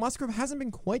 Joe Musgrove hasn't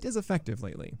been quite as effective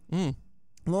lately.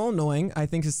 A little annoying. I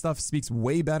think his stuff speaks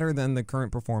way better than the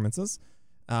current performances.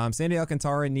 Sandy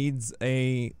Alcantara needs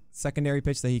a secondary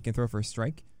pitch that he can throw for a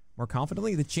strike more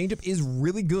confidently. The changeup is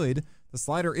really good. The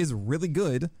slider is really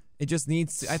good. It just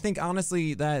needs to, I think,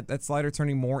 honestly, that slider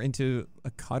turning more into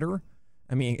a cutter.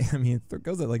 I mean, it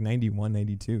goes at like 91,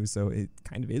 92, so it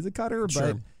kind of is a cutter,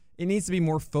 Sure. but it needs to be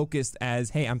more focused as,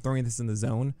 hey, I'm throwing this in the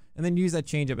zone, and then use that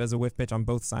changeup as a whiff pitch on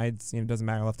both sides. It doesn't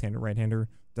matter left-hander, right-hander.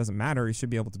 Doesn't matter. He should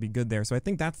be able to be good there. So I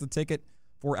think that's the ticket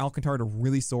for Alcantara to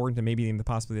really soar into maybe even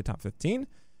possibly the top 15.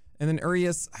 And then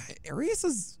Urias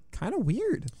is kind of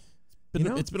weird.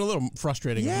 It's been a little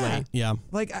frustrating of late. Yeah.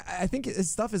 Like, I think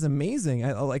his stuff is amazing.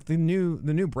 I like the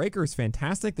new breaker is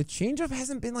fantastic. The changeup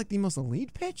hasn't been like the most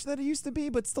elite pitch that it used to be,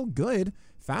 but still good.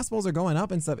 Fastballs are going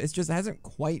up and stuff. It just hasn't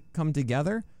quite come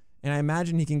together. And I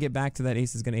imagine he can get back to that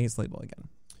ace is going to ace label again.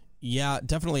 Yeah,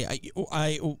 definitely.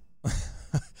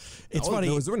 It's funny.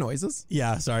 Those were noises.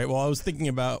 Yeah, sorry. Well, I was thinking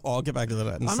about. I'll get back to that in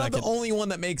a second. I'm not the only one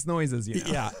that makes noises.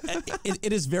 Yeah,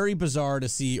 it is very bizarre to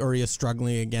see Urias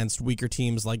struggling against weaker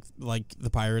teams like the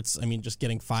Pirates. I mean, just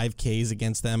getting 5Ks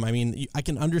against them. I mean, I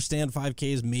can understand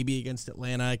 5Ks maybe against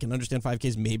Atlanta. I can understand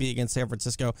 5Ks maybe against San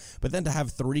Francisco. But then to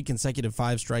have 3 consecutive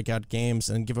 5 strikeout games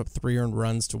and give up 3 earned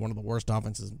runs to one of the worst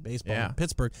offenses in baseball in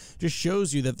Pittsburgh just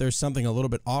shows you that there's something a little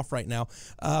bit off right now.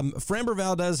 Framber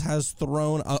Valdez has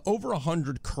thrown over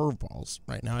 100 curveballs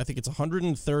right now. I think it's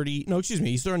 130. No, excuse me.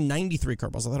 He's throwing 93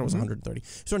 curveballs. I thought it was 130.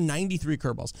 He's throwing 93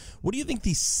 curveballs. What do you think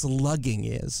the slugging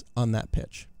is on that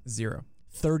pitch? 0.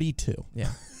 32. Yeah.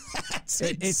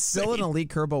 It's still an elite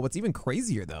curveball. What's even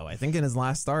crazier, though, I think in his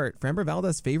last start, Framber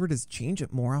Valdez favored his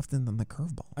changeup more often than the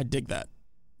curveball. I dig that.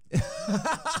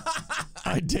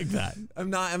 I dig that. I'm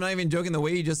not even joking. The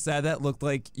way you just said that looked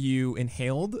like you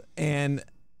inhaled, and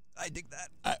I dig that.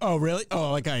 Oh, really?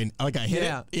 Oh, like I hit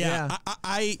it? Yeah.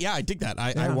 I dig that.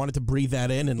 I wanted to breathe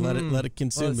that in and let it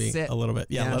consume me a little bit.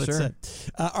 Yeah, let it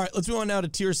sit. All right, let's move on now to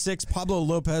tier 6. Pablo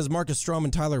Lopez, Marcus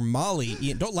Stroman, Tyler Mahle.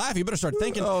 Ian, don't laugh. You better start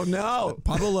thinking. Oh, no.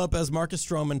 Pablo Lopez, Marcus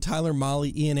Stroman, Tyler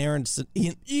Mahle, Ian Anderson,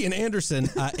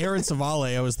 Aaron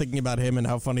Savale. I was thinking about him and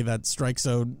how funny that strike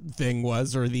zone thing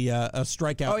was, or the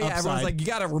strikeout upside. Everyone's like, you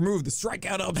got to remove the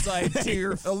strikeout upside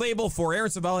tier. A label for Aaron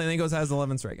Savale, and then he goes has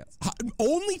 11 strikeouts.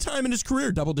 Only time in his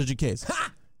career double-digit Ks.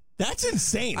 Ha! That's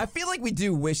insane. I feel like we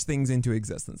do wish things into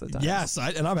existence at times. Yes,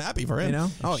 and I'm happy for him. You know?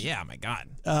 Oh, yeah, my God.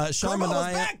 Sean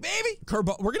Manaea. Back, baby.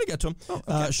 We're going to get to him.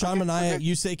 Sean Manaea,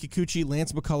 Yusei Kikuchi,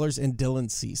 Lance McCullers, and Dylan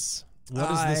Cease.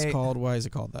 What is this called? Why is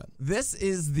it called that? This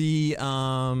is the,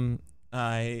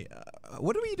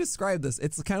 what do we describe this?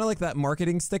 It's kind of like that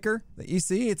marketing sticker that you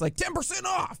see. It's like 10%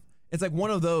 off. It's like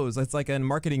one of those. It's like a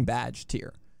marketing badge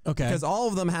tier. Okay. Because all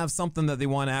of them have something that they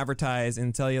want to advertise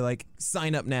and tell you, like,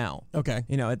 sign up now. Okay.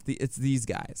 You know, it's these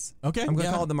guys. Okay. I'm going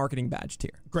to call it the marketing badge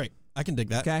tier. Great. I can dig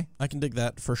that. Okay. I can dig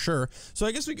that for sure. So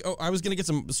I guess I was going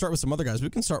to start with some other guys. We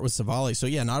can start with Savali. So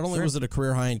yeah, not only was it a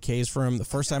career high in Ks for him, the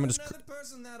first time in his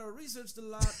person that researched a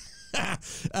lot.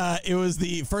 it was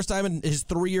the first time in his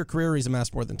 3-year career he's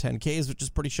amassed more than 10 Ks, which is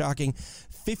pretty shocking.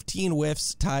 15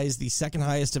 whiffs ties the second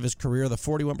highest of his career, the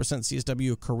 41%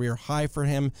 CSW career high for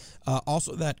him.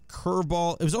 Also, that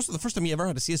curveball, it was also the first time he ever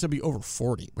had a CSW over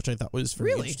 40, which I thought was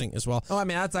very interesting as well. Oh, I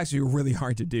mean, that's actually really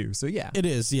hard to do. So, yeah. It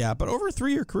is, yeah. But over a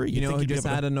 3-year career, you know who just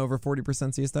had an over 40%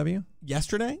 CSW?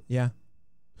 Yesterday? Yeah.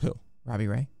 Who? Robbie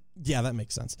Ray. Yeah, that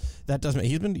makes sense. That does make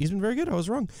he's been very good. I was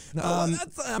wrong. No,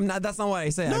 that's not what I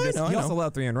say. No, I know. He also know.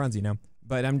 allowed 300 runs, you know.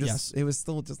 But I'm just, it was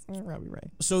still just Robbie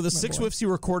Ray. So the 6 whiffs he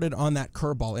recorded on that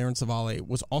curveball, Aaron Savali,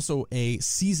 was also a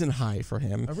season high for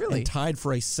him. Oh, really? And tied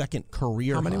for a second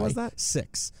career high. How many was that?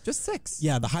 6. Just 6?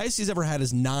 Yeah, the highest he's ever had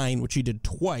is 9, which he did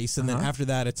twice, and then after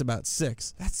that, it's about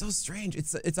 6. That's so strange.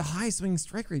 It's a high swing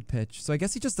strike rate pitch, so I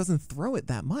guess he just doesn't throw it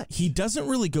that much. He doesn't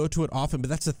really go to it often, but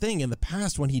that's the thing. In the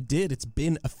past, when he did, it's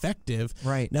been effective.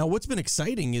 Right. Now, what's been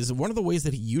exciting is one of the ways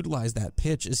that he utilized that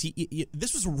pitch is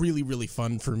this was really, really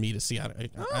fun for me to see.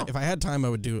 If I had time, I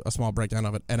would do a small breakdown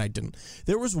of it, and I didn't.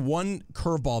 There was one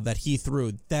curveball that he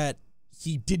threw that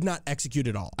he did not execute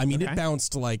at all. I mean, it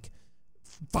bounced like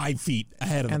 5 feet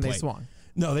ahead of the plate. And they swung.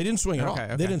 No, they didn't swing at all.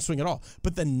 Okay. They didn't swing at all.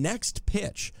 But the next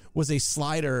pitch was a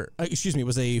slider,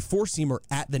 was a 4-seamer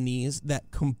at the knees that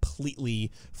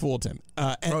completely fooled him.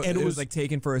 And it was like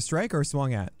taken for a strike or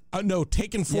swung at? No,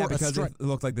 taken for because a strike. it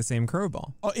looked like the same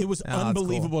curveball. Oh, it was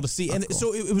unbelievable to see. That's and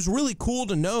cool. so it was really cool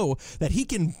to know that he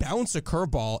can bounce a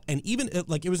curveball, and even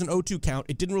like it was an 0-2 count.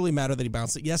 It didn't really matter that he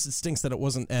bounced it. Yes, it stinks that it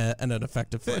wasn't an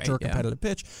effective pitch or a competitive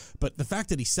pitch, but the fact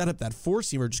that he set up that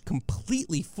 4-seamer just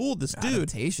completely fooled this dude.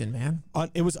 Adaptation, man.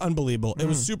 It was unbelievable. It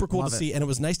was super cool to see, it. and it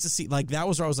was nice to see. Like that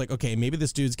was where I was like, okay, maybe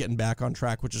this dude's getting back on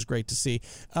track, which is great to see.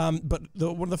 But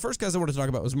one of the first guys I wanted to talk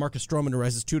about was Marcus Stroman, who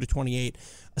rises 2-28.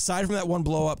 Aside from that one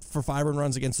blow up for 5 earned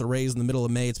runs against the Rays in the middle of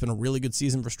May, it's been a really good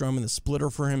season for Stroman. The splitter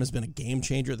for him has been a game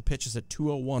changer. The pitch is at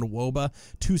 201 WOBA,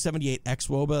 278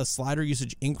 xWOBA. Slider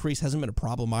usage increase hasn't been a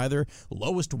problem either.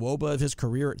 Lowest WOBA of his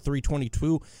career at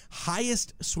 322.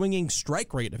 Highest swinging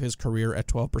strike rate of his career at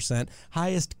 12%.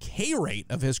 Highest K rate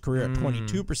of his career at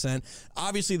 22%.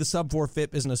 Obviously, the sub-4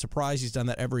 FIP isn't a surprise. He's done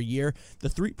that every year. The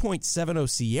 3.70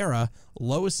 Sierra,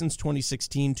 lowest since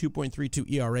 2016.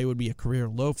 2.32 ERA would be a career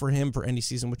low for him for any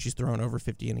season which he's thrown over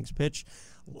 50 innings pitched.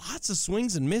 Lots of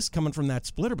swings and miss coming from that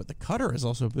splitter, but the cutter has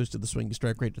also boosted the swinging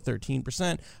strike rate to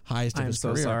 13%, highest of his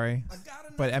career. I'm so sorry.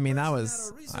 But, I mean, that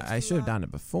was... I should have done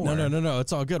it before. No.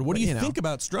 It's all good. What do you think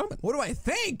about Stroman? What do I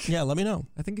think? Yeah, let me know.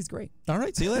 I think he's great. All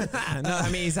right, see you later. No, I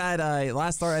mean, he's had...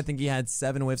 last start, I think he had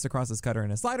 7 whiffs across his cutter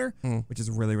and his slider, which is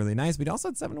really, really nice. But he also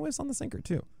had 7 whiffs on the sinker,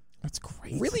 too. That's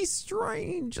great. Really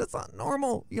strange. That's not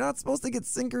normal. You're not supposed to get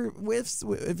sinker whiffs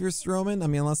if you're Stroman. I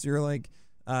mean, unless you're like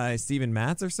Steven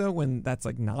Matz or so, when that's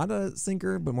like not a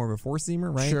sinker, but more of a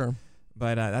 4-seamer, right? Sure.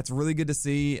 But that's really good to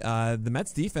see. The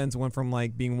Mets defense went from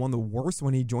like being one of the worst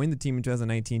when he joined the team in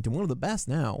 2019 to one of the best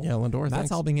now. Yeah, Lindor, that's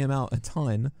helping him out a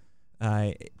ton.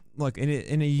 Look,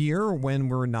 in a year when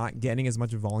we're not getting as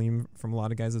much volume from a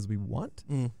lot of guys as we want,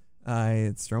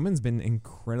 Stroman's been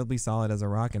incredibly solid as a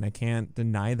rock, and I can't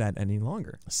deny that any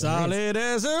longer. Solid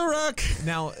as a rock.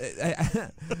 Now,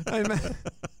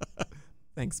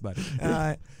 thanks, buddy.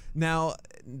 Now,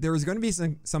 there's going to be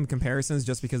some comparisons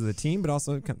just because of the team, but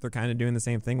also they're kind of doing the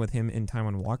same thing with him and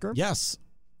Taijuan Walker. Yes.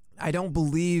 I don't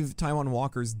believe Taijuan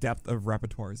Walker's depth of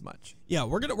repertoire as much. Yeah,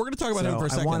 we're gonna talk about him for a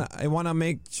second. I want to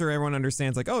make sure everyone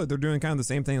understands, like, oh, they're doing kind of the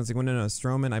same thing. It's like, well, no,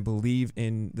 Stroman, I believe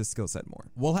in the skill set more.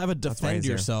 We'll have a defend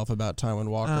yourself about Taijuan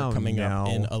Walker coming up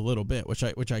in a little bit, which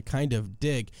I kind of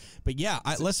dig. But yeah,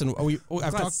 listen,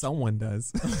 I've talked. Someone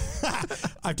does.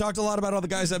 I've talked a lot about all the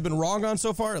guys I've been wrong on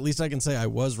so far. At least I can say I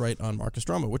was right on Marcus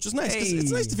Stroman, which is nice. Hey.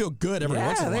 It's nice to feel good every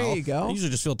once in a while. There you go. I usually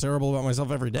just feel terrible about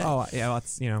myself every day. Oh yeah,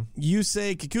 that's You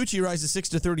say Kikuchi rises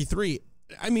 6-33.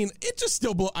 I mean, it just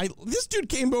still this dude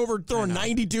came over throwing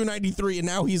 92, 93, and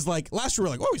now he's like, last year we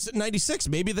were like, oh, he's sitting 96.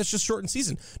 Maybe that's just shortened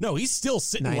season. No, he's still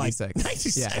sitting 96. like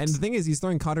 96. Yeah, and the thing is, he's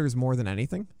throwing cutters more than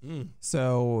anything.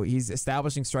 So he's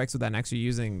establishing strikes with that and actually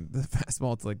using the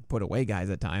fastball to like put away guys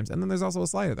at times. And then there's also a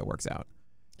slider that works out.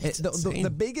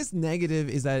 The biggest negative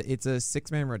is that it's a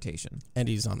 6-man rotation. And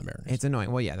he's on the Mariners. It's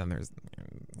annoying. Well, yeah, then there's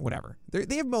whatever.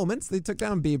 They have moments. They took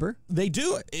down Bieber. They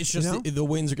do. It's just the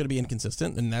wins are going to be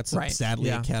inconsistent, and that's sadly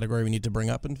a category we need to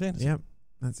bring up in fantasy. Yep.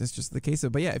 That's just the case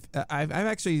of. But yeah, I've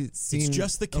actually seen. It's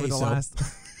just the case of.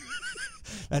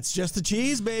 That's just the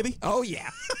cheese, baby. Oh,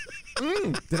 yeah.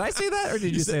 Did I say that or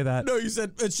did you say that? No, you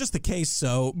said it's just the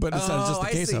queso, but it's just the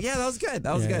queso. Yeah, that was good.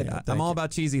 That was good. Yeah, I'm all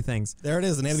about cheesy things. There it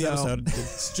is, the name of the So- episode.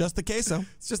 It's just the queso.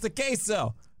 It's just the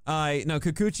queso. No,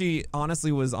 Kikuchi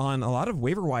honestly was on a lot of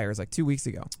waiver wires like 2 weeks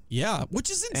ago, Yeah, which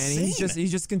is insane. and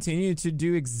he's just continued to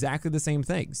do exactly the same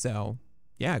thing. So,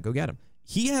 yeah, go get him.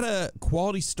 He had a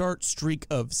quality start streak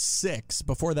of 6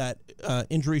 before that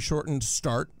injury-shortened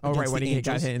start. Oh, right, against when the he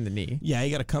got Angels. hit in the knee. Yeah,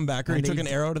 he got a comebacker. He And took he- an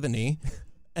arrow to the knee,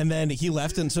 and then he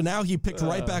left. And so now he picked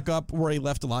right back up where he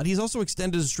left a lot. He's also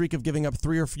extended his streak of giving up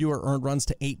 3 or fewer earned runs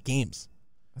to 8 games.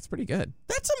 That's pretty good.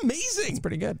 That's amazing. It's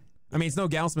pretty good. I mean, it's no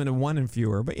Gaussman of 1 and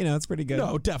fewer, but it's pretty good.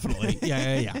 No, definitely.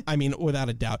 Yeah. I mean, without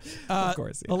a doubt. Of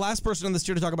course. Yeah. The last person on this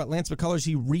tier to talk about Lance McCullers,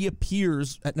 he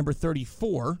reappears at number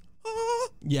 34.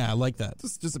 Yeah, I like that.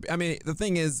 I mean, the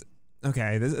thing is,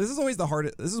 okay, this is always the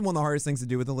hardest. This is one of the hardest things to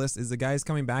do with the list. Is the guy's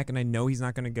coming back, and I know he's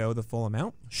not going to go the full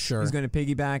amount. Sure. He's going to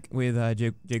piggyback with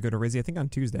Jay Odorizzi, I think on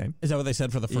Tuesday. Is that what they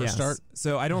said for the first Yes. start?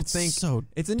 So I don't think so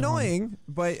it's annoying,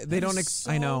 but they don't.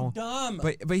 I know. Dumb.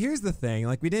 But here's the thing: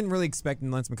 like we didn't really expect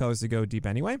Lance McCullers to go deep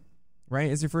anyway, right?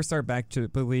 It's your first start back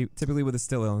typically with a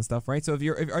still ill and stuff, right? So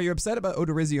are you upset about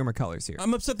Odorizzi or McCullers here?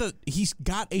 I'm upset that he's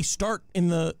got a start in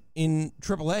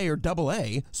AAA or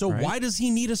AA. So Right. why does he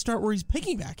need a start where he's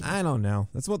piggybacking? I don't know.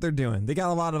 That's what they're doing. They got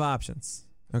a lot of options.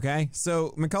 Okay,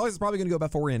 so McCullers is probably going to go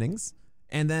about 4 innings,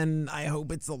 and then I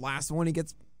hope it's the last one he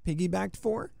gets piggybacked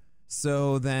for.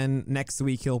 So then next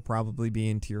week he'll probably be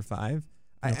in tier 5.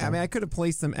 I mean, I could have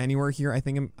placed him anywhere here. I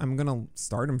think I'm going to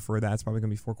start him for that. It's probably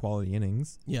going to be 4 quality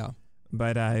innings. Yeah.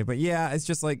 But yeah, it's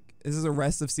just like this is a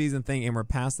rest of season thing, and we're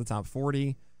past the top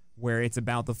 40, where it's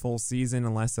about the full season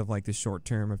and less of like the short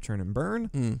term of churn and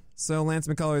burn. So Lance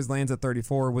McCullers lands at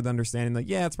 34 with understanding that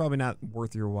it's probably not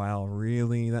worth your while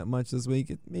really that much this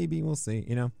week. Maybe we'll see.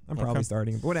 I'm probably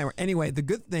starting, but whatever. Anyway, the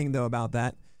good thing though about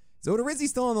that is Odorizzi's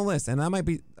still on the list, and that might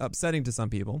be upsetting to some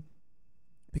people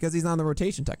because he's on the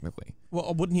rotation technically.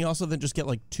 Well, wouldn't he also then just get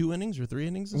like 2 innings or 3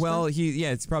 innings? Well,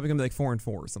 it's probably gonna be like 4 and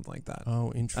 4 or something like that.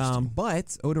 Oh, interesting. But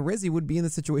Odorizzi would be in the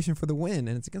situation for the win,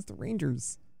 and it's against the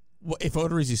Rangers. Well, if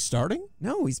Odorizzi's starting?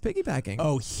 No, he's piggybacking.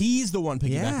 Oh, he's the one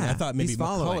piggybacking. Yeah, I thought maybe he's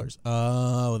following. McCullers.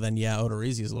 Oh, then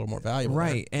Odorizzi is a little more valuable.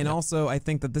 Right. there. And Yeah. also, I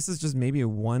think that this is just maybe a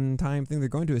one-time thing. They're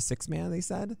going to a 6-man, they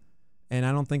said. And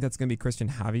I don't think that's going to be Christian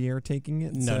Javier taking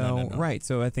it. No. Right.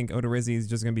 So I think Odorizzi is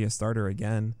just going to be a starter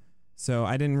again. So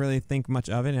I didn't really think much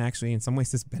of it. And actually, in some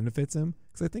ways, this benefits him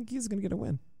because I think he's going to get a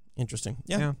win. Interesting.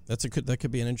 Yeah. Yeah. That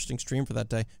could be an interesting stream for that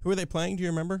day. Who are they playing? Do you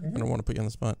remember? I don't want to put you on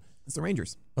the spot. It's the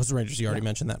Rangers. Oh, it's the Rangers. You already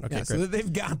mentioned that. Okay, Yeah, great. so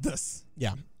they've got this.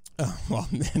 Yeah. Well,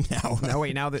 now. No,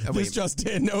 wait. Now that This just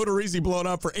in. Odorizzi blown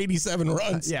up for 87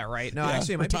 runs. yeah, right. No, Yeah,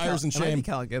 actually, it might be retires in it might be shame.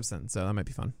 Cal Gibson. So that might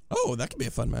be fun. Oh, that could be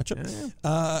a fun matchup.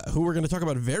 Who we're going to talk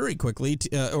about very quickly,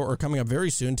 or coming up very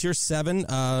soon. Tier 7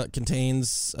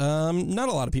 contains not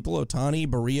a lot of people. Ohtani,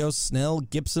 Barrios, Snell,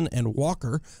 Gibson, and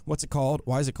Walker. What's it called?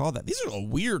 Why is it called that? These are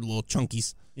weird little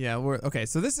chunkies. Yeah. Okay.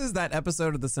 So this is that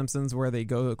episode of The Simpsons where they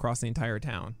go across the entire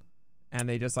town, and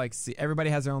they just like see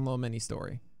everybody has their own little mini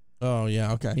story. Oh,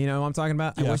 yeah. Okay. You know what I'm talking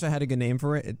about? I Yeah. wish I had a good name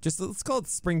for it. Let's call it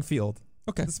Springfield.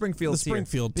 Okay. The Springfield The tier.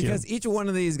 Springfield tier. Because each one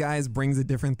of these guys brings a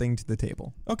different thing to the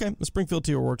table. Okay. The Springfield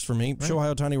tier works for me.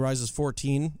 Shohei Ohtani rises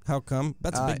 14. How come?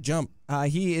 That's a big jump.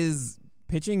 He is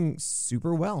pitching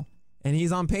super well, and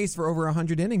he's on pace for over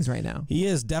 100 innings right now. He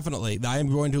is, definitely. I am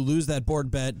going to lose that board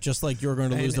bet just like you're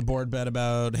going to lose the board bet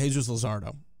about Jesus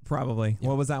Luzardo. Probably.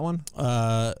 What was that one?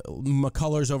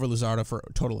 McCullers over Luzardo for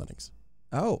total innings.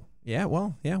 Oh, yeah.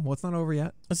 Well, it's not over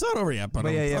yet. It's not over yet, but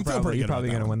I'm feeling probably, pretty you're good probably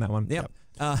about going to that win that one.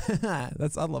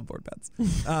 Yep. I love board bets.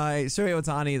 Shohei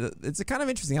Ohtani, it's kind of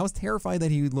interesting. I was terrified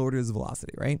that he lowered his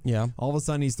velocity, right? Yeah. All of a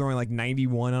sudden, he's throwing like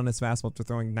 91 on his fastball to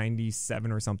throwing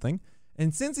 97 or something.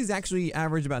 And since he's actually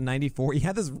averaged about 94, he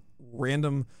had this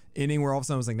random inning where all of a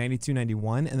sudden it was like 92,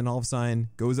 91, and then all of a sudden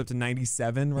goes up to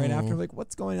 97 right after. Like,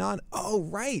 what's going on? Oh,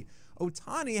 right.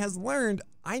 Ohtani has learned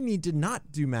I need to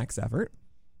not do max effort.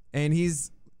 And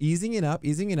he's easing it up,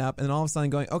 and then all of a sudden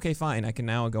going, okay, fine, I can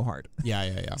now go hard.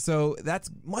 Yeah. So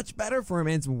that's much better for him,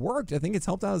 and it's worked. I think it's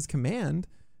helped out his command.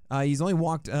 He's only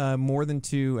walked more than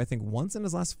 2, I think, once in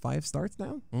his last 5 starts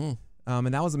now.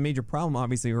 And that was a major problem,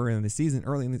 obviously, early in the season.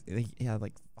 He had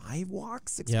like 5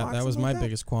 walks, 6 walks. Yeah, that was my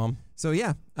biggest qualm. So,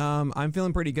 yeah, I'm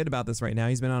feeling pretty good about this right now.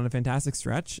 He's been on a fantastic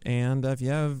stretch, and if you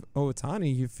have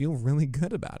Ohtani, you feel really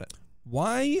good about it.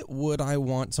 Why would I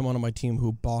want someone on my team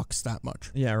who balks that much?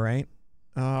 Yeah, right?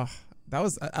 I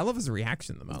love his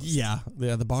reaction the most. Yeah,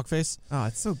 the balk face. Oh,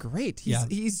 it's so great. Yeah.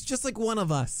 He's just like one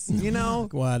of us, you know?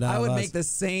 One I of would us. make the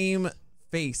same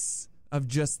face of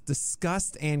just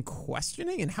disgust and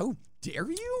questioning, and how dare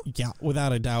you? Yeah,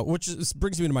 without a doubt. Which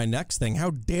brings me to my next thing. How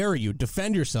dare you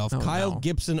defend yourself? Kyle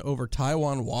Gibson over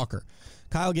Taijuan Walker.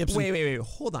 Kyle Gibson. Wait.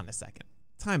 Hold on a second.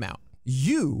 Time out.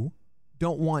 You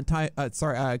don't want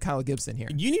Kyle Gibson here.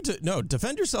 You need to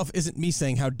defend yourself. Isn't me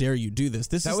saying how dare you do this.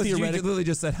 This is theoretically. You literally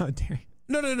just said how dare you.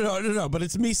 No. But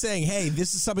it's me saying, hey,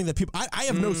 this is something that people. I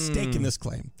have no stake in this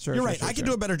claim. Sure, You're right. I can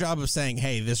do a better job of saying,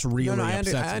 hey, this really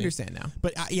upsets me. I understand now.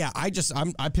 But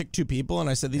I picked two people and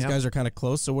I said these guys are kind of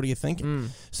close. So what are you thinking?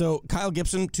 So Kyle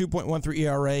Gibson, 2.13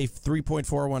 ERA,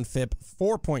 3.41 FIP,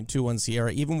 4.21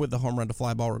 SIERA. Even with the home run to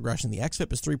fly ball regression, the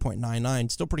xFIP is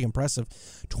 3.99. Still pretty impressive.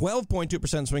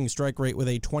 12.2% swinging strike rate with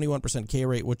a 21% K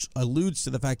rate, which alludes to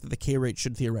the fact that the K rate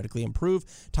should theoretically improve.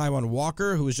 Taijuan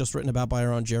Walker, who was just written about by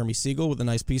our own Jeremy Siegel with a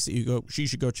nice piece that she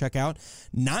should go check out.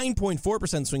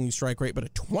 9.4% swinging strike rate, but a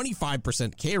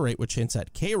 25% K rate, which hints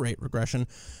at K rate regression.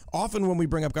 Often when we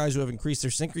bring up guys who have increased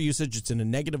their sinker usage, it's in a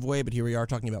negative way, but here we are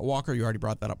talking about Walker. You already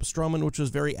brought that up with Stroman, which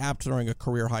was very apt, throwing a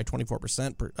career-high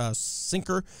 24%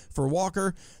 sinker for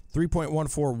Walker.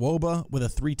 3.14 WOBA with a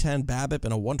 310 BABIP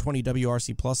and a 120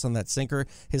 WRC plus on that sinker.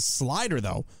 His slider,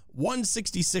 though,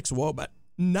 166 WOBA,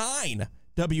 9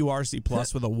 WRC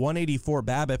plus with a 184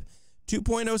 BABIP.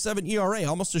 2.07 ERA,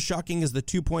 almost as shocking as the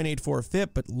 2.84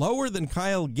 FIP, but lower than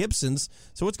Kyle Gibson's.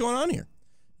 So what's going on here?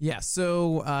 Yeah,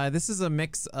 so this is a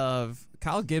mix of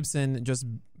Kyle Gibson just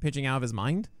pitching out of his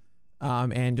mind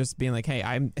and just being like, hey,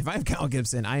 if I have Kyle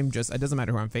Gibson, it doesn't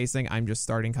matter who I'm facing, I'm just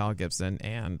starting Kyle Gibson.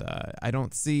 And I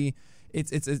don't see,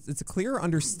 it's a clear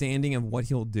understanding of what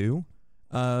he'll do.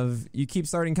 Of you keep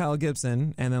starting Kyle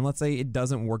Gibson, and then let's say it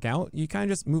doesn't work out, you kind of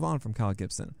just move on from Kyle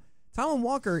Gibson. Taijuan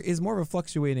Walker is more of a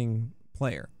fluctuating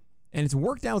player, and it's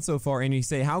worked out so far, and you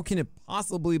say, how can it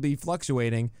possibly be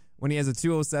fluctuating when he has a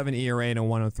 207 ERA and a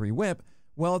 103 whip?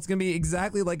 Well, it's going to be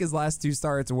exactly like his last two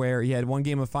starts where he had one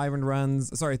game of 5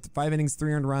 innings,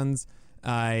 300 runs,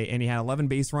 and he had 11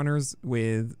 base runners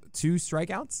with 2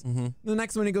 strikeouts. Mm-hmm. The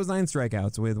next one, he goes 9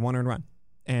 strikeouts with 1 earned run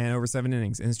and over 7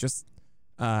 innings, and it's just,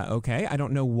 okay, I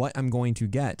don't know what I'm going to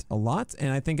get a lot,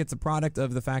 and I think it's a product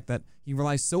of the fact that he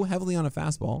relies so heavily on a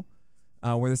fastball,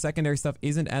 where the secondary stuff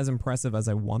isn't as impressive as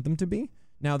I want them to be.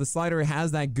 Now, the slider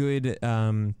has that good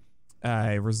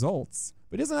results,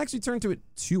 but it doesn't actually turn to it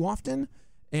too often.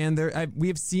 And we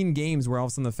have seen games where all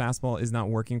of a sudden the fastball is not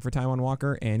working for Taijuan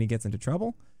Walker, and he gets into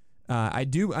trouble. I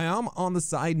am on the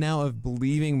side now of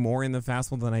believing more in the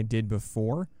fastball than I did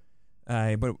before.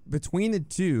 But between the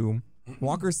two,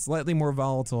 Walker's slightly more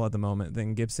volatile at the moment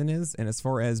than Gibson is. And as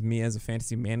far as me as a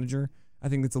fantasy manager, I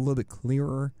think it's a little bit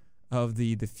clearer of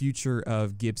the future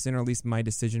of Gibson, or at least my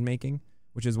decision making,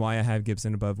 which is why I have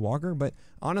Gibson above Walker. But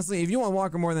honestly, if you want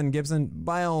Walker more than Gibson,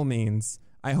 by all means,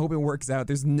 I hope it works out.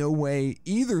 There's no way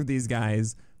either of these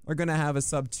guys are going to have a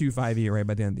sub 2.5 ERA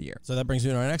by the end of the year. So that brings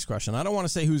me to our next question. I don't want to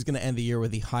say who's going to end the year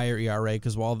with the higher ERA,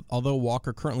 because although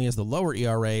Walker currently has the lower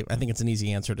ERA, I think it's an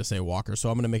easy answer to say Walker. So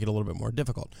I'm going to make it a little bit more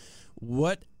difficult.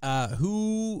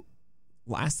 Who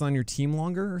lasts on your team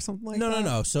longer or something like that?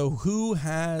 No. So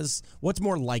what's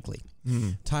more likely?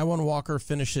 Taijuan Walker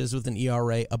finishes with an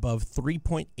ERA above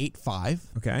 3.85.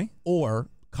 Okay. Or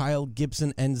Kyle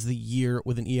Gibson ends the year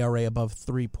with an ERA above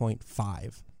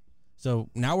 3.5. So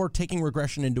now we're taking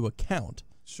regression into account.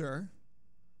 Sure.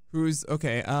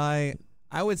 I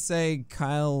would say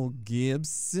Kyle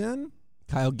Gibson.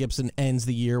 Kyle Gibson ends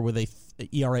the year with a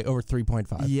ERA over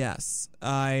 3.5. Yes.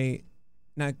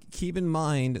 Now, keep in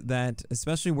mind that,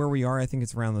 especially where we are, I think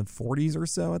it's around the 40s or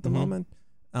so at the moment.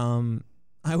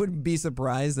 I would be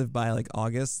surprised if by like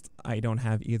August, I don't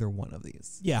have either one of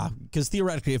these. Yeah, because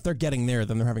theoretically, if they're getting there,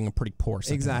 then they're having a pretty poor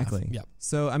second Exactly. half. Yep.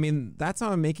 So, I mean, that's how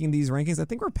I'm making these rankings. I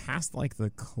think we're past like the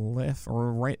cliff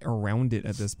or right around it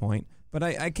at this point. But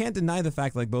I can't deny the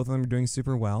fact like both of them are doing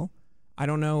super well. I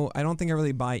don't know. I don't think I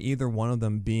really buy either one of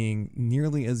them being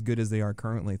nearly as good as they are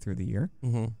currently through the year.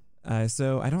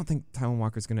 So I don't think Taijuan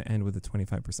Walker is going to end with a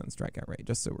 25% strikeout rate,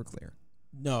 just so we're clear.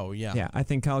 No, yeah. Yeah, I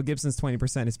think Kyle Gibson's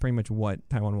 20% is pretty much what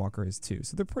Taijuan Walker is too.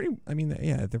 So they're pretty,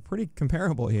 they're pretty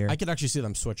comparable here. I could actually see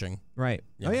them switching. Right.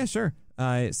 Yeah. Oh, yeah, sure.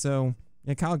 So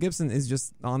Kyle Gibson is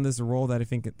just on this role that I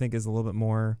think is a little bit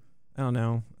more, I don't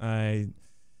know,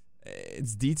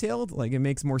 it's detailed. Like, it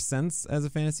makes more sense as a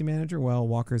fantasy manager, while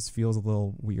Walker's feels a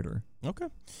little weirder. Okay.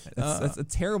 That's a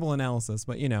terrible analysis,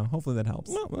 but, hopefully that helps.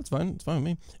 No, that's fine. It's fine with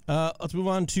me. Let's move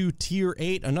on to Tier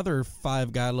 8, another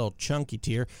 5-guy, little chunky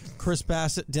tier. Chris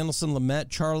Bassett, Dinelson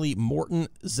Lamet, Charlie Morton,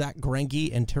 Zach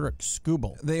Greinke, and Tarek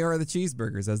Skubal. They are the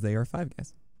cheeseburgers, as they are 5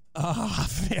 guys.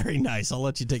 Very nice. I'll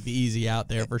let you take the easy out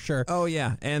there for sure. Oh,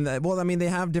 yeah. And, they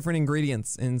have different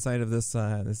ingredients inside of this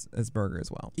burger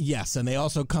as well. Yes, and they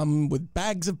also come with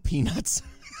bags of peanuts.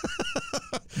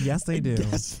 Yes, they do.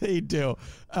 Yes, they do.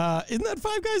 Isn't that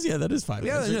five guys? Yeah, that is five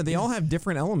guys. Yeah, no, they all have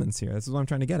different elements here. This is what I'm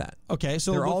trying to get at. Okay,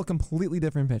 so they're all completely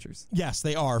different pitchers. Yes,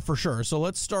 they are, for sure. So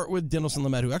let's start with Dinelson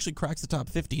Lamet, who actually cracks the top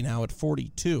 50 now at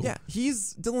 42. Yeah,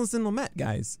 he's Dinelson Lamet,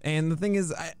 guys. And the thing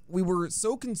is, we were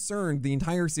so concerned the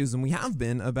entire season, we have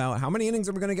been, about how many innings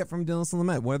are we going to get from Dinelson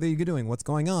Lamet? What are they doing? What's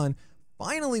going on?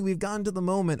 Finally, we've gotten to the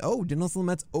moment, Dinelson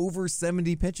Lamet's over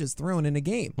 70 pitches thrown in a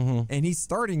game. And he's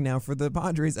starting now for the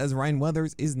Padres as Ryan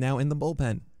Weathers is now in the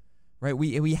bullpen. Right?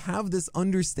 We have this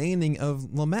understanding of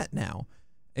Lamet now.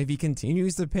 If he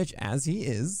continues to pitch as he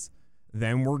is,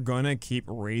 then we're going to keep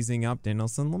raising up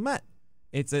Dinelson Lamet.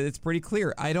 It's pretty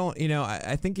clear. I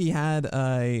think he had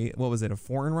a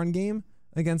 4-run game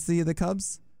against the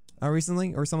Cubs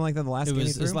recently or something like that. The last game it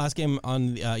was his last game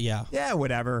on yeah,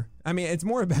 whatever. I mean, it's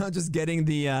more about just getting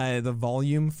the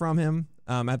volume from him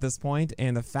at this point,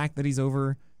 and the fact that he's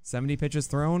over 70 pitches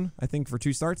thrown, I think, for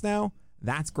 2 starts now.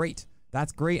 That's great.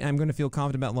 And I'm going to feel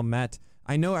confident about Lamet.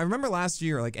 I remember last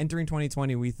year, like entering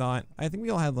 2020, I think we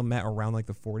all had Lamet around like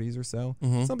the 40s or so.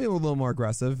 Some people were a little more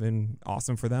aggressive, and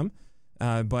awesome for them.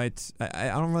 But I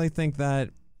don't really think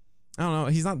that. I don't know.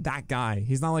 He's not that guy.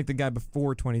 He's not like the guy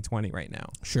before 2020 right now.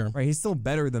 Sure. Right. He's still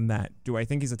better than that. Do I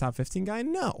think he's a top 15 guy?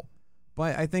 No.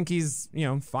 But I think he's,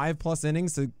 5+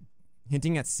 innings to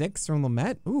hinting at 6 from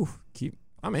Lamet.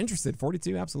 I'm interested.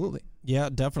 42, absolutely. Yeah,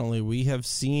 definitely. We have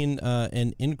seen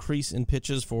an increase in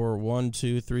pitches for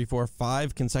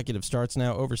 5 consecutive starts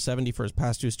now, over 70 for his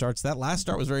past 2 starts. That last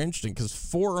start was very interesting because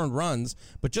 4 earned runs,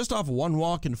 but just off 1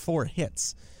 walk and 4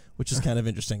 hits, which is kind of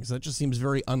interesting because that just seems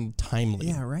very untimely.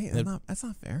 Yeah, right. That's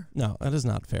not fair. No, that is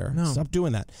not fair. No. Stop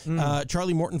doing that.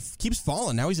 Charlie Morton keeps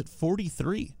falling. Now he's at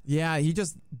 43. Yeah, he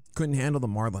just couldn't handle the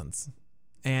Marlins.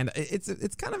 And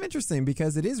it's kind of interesting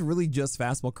because it is really just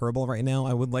fastball curveball right now.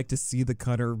 I would like to see the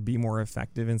cutter be more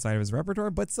effective inside of his repertoire,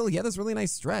 but still, this really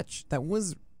nice stretch that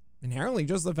was inherently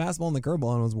just the fastball and the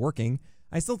curveball and was working.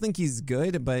 I still think he's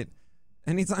good, but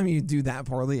anytime you do that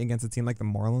poorly against a team like the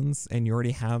Marlins and you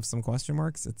already have some question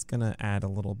marks, it's going to add a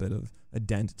little bit of a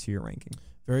dent to your ranking.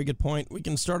 Very good point. We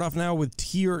can start off now with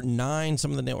Tier 9,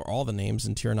 all the names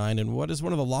in Tier 9. And what is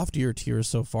one of the loftier tiers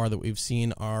so far that we've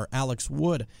seen are Alex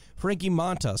Wood, Frankie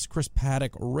Montas, Chris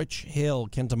Paddock, Rich Hill,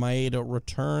 Kenta Maeda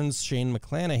returns, Shane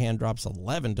McClanahan drops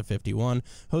 11 to 51,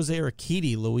 Jose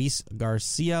Urquidy, Luis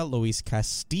Garcia, Luis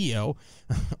Castillo,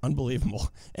 unbelievable,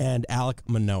 and Alek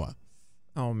Manoah.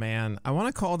 Oh, man. I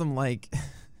want to call them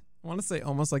I want to say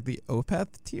almost like the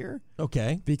Opeth tier.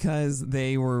 Okay. Because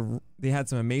they had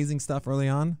some amazing stuff early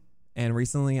on, and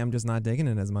recently I'm just not digging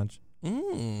it as much.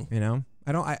 I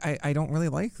don't really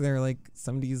like their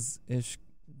 70s-ish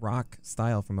rock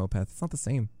style from Opeth. It's not the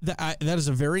same. That is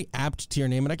a very apt tier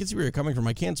name, and I can see where you're coming from.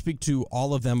 I can't speak to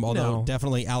all of them, although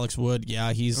definitely Alex Wood.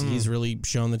 Yeah, he's really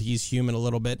shown that he's human a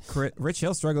little bit. Rich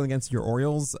Hill struggling against your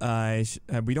Orioles.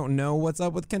 We don't know what's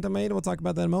up with Kenta Maeda. We'll talk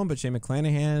about that in a moment, but Shane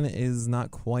McClanahan is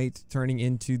not quite turning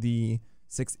into the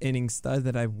 6-inning stud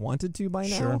that I've wanted to by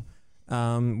now.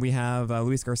 Sure. We have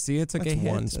Luis Garcia took a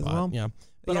hit as well. Yeah.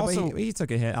 But also, he took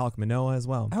a hit. Alek Manoah as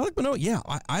well. Alek Manoah, yeah.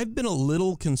 I've been a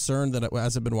little concerned that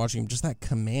as I've been watching him, just that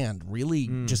command really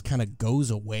just kind of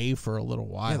goes away for a little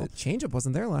while. Yeah, the changeup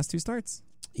wasn't there last 2 starts.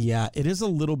 Yeah, it is a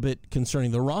little bit concerning.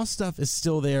 The raw stuff is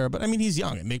still there, but I mean, he's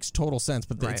young. It makes total sense,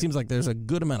 but it seems like there's a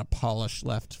good amount of polish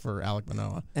left for Alek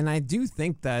Manoah. And I do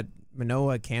think that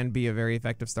Manoah can be a very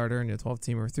effective starter in a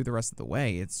 12-teamer through the rest of the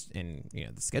way.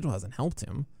 The schedule hasn't helped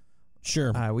him.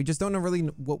 Sure. We just don't know really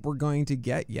what we're going to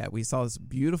get yet. We saw this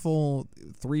beautiful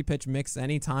 3-pitch mix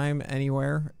anytime,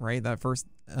 anywhere, right? That first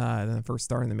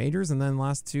start in the majors, and then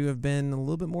last 2 have been a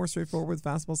little bit more straightforward with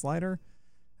fastball slider.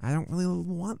 I don't really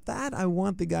want that. I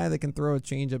want the guy that can throw a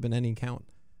changeup in any count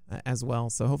as well.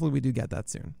 So hopefully we do get that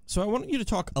soon. So I want you to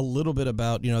talk a little bit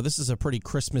about, this is a pretty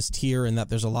Christmas tier in that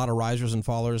there's a lot of risers and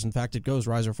fallers. In fact, it goes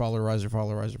riser, faller, riser,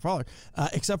 faller, riser, faller,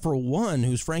 except for one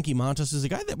who's Frankie Montas, is a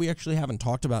guy that we actually haven't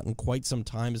talked about in quite some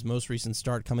time. His most recent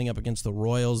start coming up against the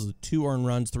Royals, 2 earned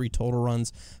runs, 3 total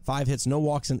runs, 5 hits, no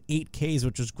walks, and 8 Ks,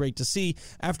 which was great to see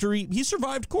after he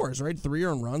survived Coors, right? 3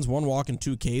 earned runs, 1 walk, and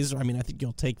 2 Ks. I mean, I think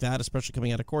you'll take that, especially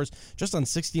coming out of Coors. Just on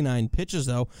 69 pitches,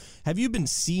 though. Have you been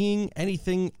seeing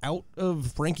anything out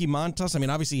of Frankie Montas? I mean,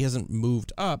 obviously he hasn't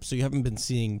moved up, so you haven't been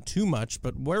seeing too much,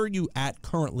 but where are you at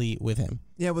currently with him?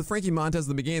 Yeah, with Frankie Montas at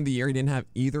the beginning of the year, he didn't have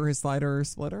either his slider or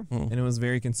splitter, and it was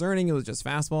very concerning. It was just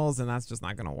fastballs, and that's just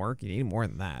not going to work. You need more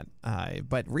than that.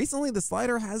 But recently, the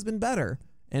slider has been better,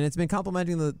 and it's been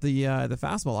complementing the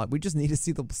fastball. We just need to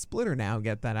see the splitter now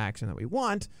get that action that we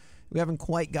want. We haven't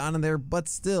quite gotten there, but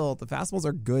still, the fastballs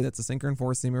are good. It's a sinker and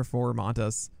 4-seamer for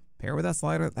Montas. pair with that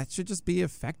slider. That should just be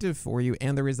effective for you.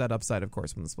 And there is that upside, of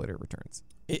course, when the splitter returns.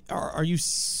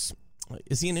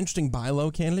 Is he an interesting buy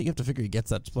low candidate? You have to figure he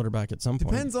gets that splitter back at some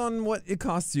point. Depends on what it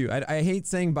costs you. I hate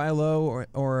saying buy low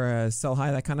or sell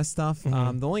high, that kind of stuff.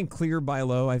 The only clear buy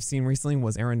low I've seen recently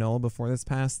was Aaron Nola before this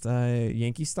past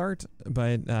Yankee start.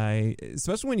 But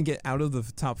especially when you get out of the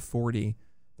top 40,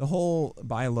 the whole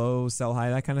buy low, sell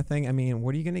high, that kind of thing. I mean,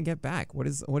 what are you going to get back? What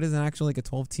is an actual like a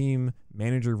 12-team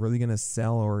manager really going to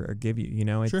sell or give you? You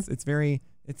know,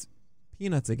 it's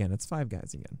peanuts again. It's Five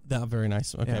Guys again. That very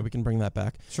nice. Okay, we can bring that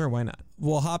back. Sure, why not?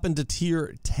 We'll hop into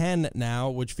tier 10 now,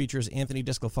 which features Anthony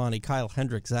Desclafani, Kyle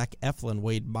Hendricks, Zach Eflin,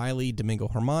 Wade Miley, Domingo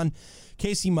Germán,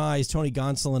 Casey Mize, Tony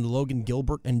Gonsolin, Logan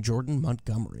Gilbert, and Jordan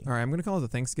Montgomery. All right, I'm going to call it the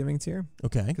Thanksgiving tier.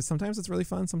 Okay. Because sometimes it's really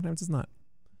fun, sometimes it's not.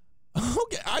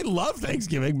 Okay, I love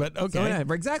Thanksgiving, but okay. So, yeah,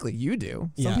 exactly, you do.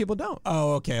 Some people don't.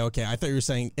 Oh, okay. I thought you were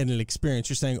saying in an experience.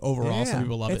 You're saying overall, some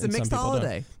people love it's it. It's a mixed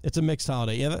holiday. Don't. It's a mixed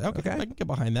holiday. Yeah, okay. I can get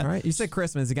behind that. All right, you said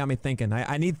Christmas. It got me thinking.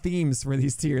 I need themes for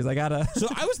these tiers. I gotta. So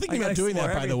I was thinking about doing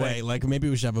that, by the way. Like maybe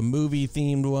we should have a movie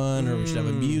themed one, or we should have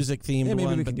a music themed one. Yeah,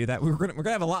 maybe we can do that. We're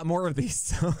gonna have a lot more of these.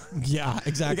 So yeah,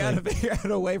 exactly. We gotta figure out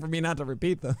a way for me not to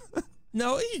repeat them.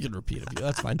 No, you can repeat a few.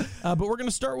 That's fine. But we're going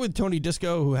to start with Tony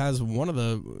Disco, who has one of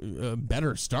the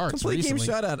better starts Complete recently.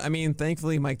 Game shutout. I mean,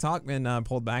 thankfully, Mike Tauchman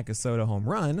pulled back a Soto home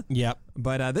run. Yep.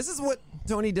 But this is what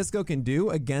Tony Disco can do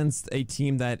against a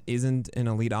team that isn't an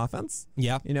elite offense.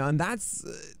 Yeah. You know, and that's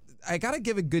I got to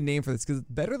give a good name for this because it's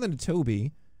better than a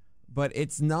Toby, but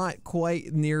it's not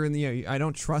quite near. I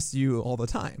don't trust you all the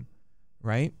time,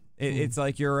 right? It's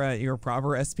like you're a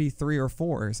proper SP3 or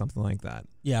 4 or something like that.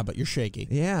 Yeah, but you're shaky.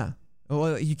 Yeah.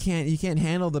 Well, you can't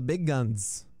handle the big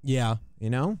guns. Yeah. You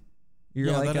know?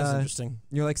 You're like that is interesting.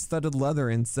 You're like studded leather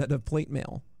instead of plate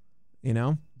mail. You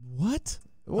know? What?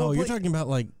 Well, you're talking about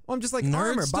like I'm just like nerd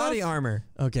armor, stuff? body armor.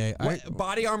 Okay.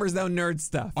 Body armor's now nerd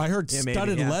stuff. I heard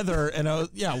studded leather and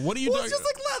what are you doing? It's just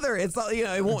like leather. It's not,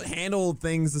 it won't handle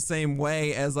things the same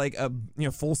way as like a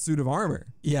full suit of armor.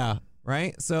 Yeah.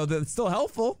 Right? So it's still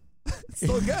helpful. It's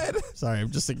still good. Sorry,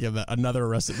 I'm just thinking of another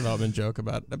Arrested Development joke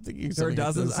about. I'm thinking there are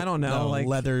dozens. I don't know. Like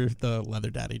the leather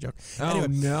daddy joke. Oh anyway,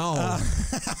 no!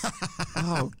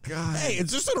 Oh god! Hey,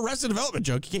 it's just an Arrested Development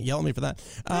joke. You can't yell at me for that.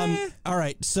 All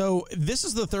right, so this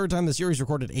is the third time this year he's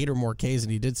recorded 8 or more Ks,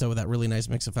 and he did so with that really nice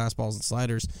mix of fastballs and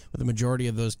sliders. With the majority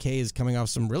of those Ks coming off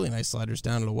some really nice sliders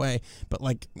down and away. But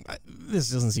like,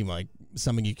 this doesn't seem like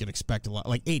something you could expect a lot.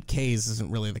 Like 8 Ks isn't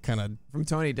really the kind of from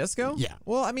Tony Disco. Yeah.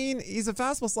 Well, I mean, he's a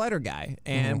fastball slider guy,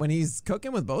 and when he's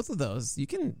cooking with both of those, you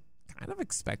can kind of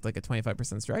expect like a 25%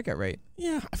 strikeout rate.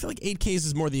 Yeah, I feel like 8 Ks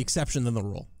is more the exception than the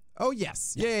rule. Oh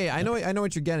yes, yeah. I know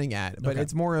what you're getting at, but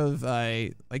it's more of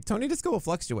like Tony Disco will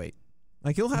fluctuate.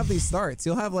 Like he'll have these starts.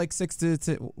 He'll have like 6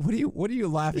 to what are you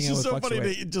laughing at? It's with so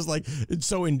funny to just like it's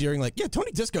so endearing. Like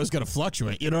Tony Disco's gonna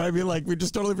fluctuate. You know what I mean? Like we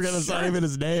just totally forget that's not even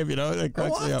his name. You know? Like,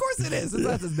 well, of course it is.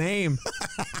 That's his name.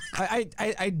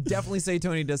 I definitely say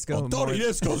Tony Disco. Tony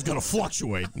Disco's gonna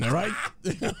fluctuate. All right,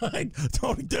 like,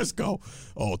 Tony Disco.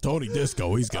 Oh, Tony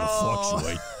Disco, he's gonna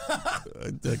fluctuate.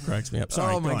 That cracks me up.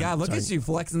 Sorry. Oh my God! Look at you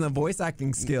flexing the voice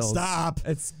acting skills. Stop.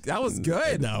 That was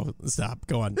good. No, stop.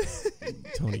 Go on,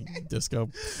 Tony Disco.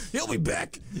 He'll be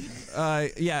back.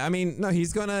 Yeah, I mean, no,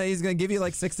 he's gonna give you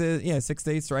like 6 to 8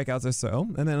 strikeouts or so,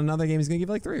 and then another game he's gonna give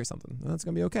you like 3 or something. That's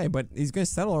gonna be okay, but he's gonna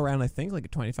settle around I think like a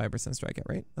 25% strikeout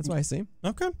rate. That's what I see.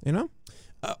 Okay, you know.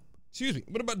 Excuse me.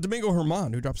 What about Domingo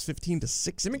Germán, who drops 15 to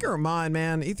 6? Domingo Germán,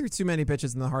 man, he threw too many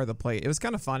pitches in the heart of the plate. It was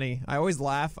kind of funny. I always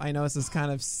laugh. I know this is kind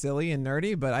of silly and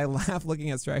nerdy, but I laugh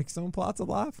looking at strike zone plots a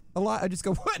lot. I just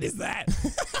go, "What is that?"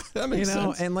 That makes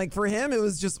sense. And like for him, it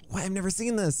was just, I've never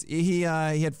seen this. He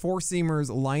had 4 seamers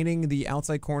lining the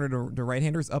outside corner to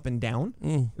right-handers up and down.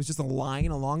 It was just a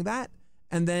line along that,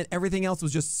 and then everything else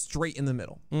was just straight in the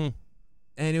middle. And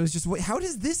it was just, how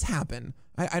does this happen?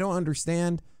 I don't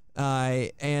understand.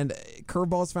 And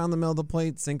curveballs found the middle of the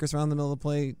plate, sinkers found the middle of the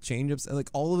plate, changeups, like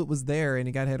all of it was there, and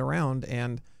he got hit around.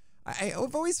 And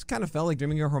I've always kind of felt like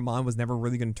Domingo Germán was never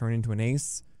really going to turn into an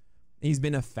ace. He's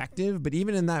been effective, but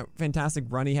even in that fantastic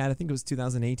run he had, I think it was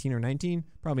 2018 or 19,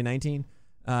 probably 19.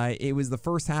 It was the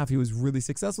first half he was really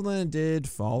successful, then it did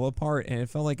fall apart, and it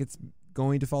felt like it's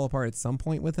going to fall apart at some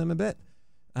point with him a bit.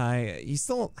 He's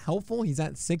still helpful. He's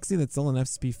at 60. That's still an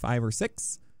FSP 5 or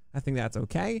 6. I think that's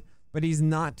okay. But he's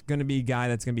not going to be a guy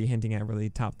that's going to be hinting at really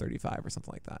top 35 or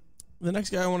something like that. The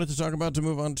next guy I wanted to talk about to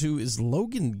move on to is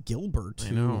Logan Gilbert,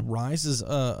 who rises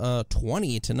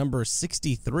 20 to number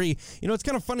 63. You know, it's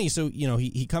kind of funny. So, you know,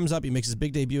 he comes up, he makes his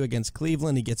big debut against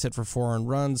Cleveland. He gets hit for 4 earned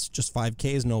runs, just 5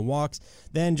 Ks, no walks.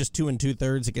 Then just 2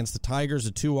 2/3 against the Tigers,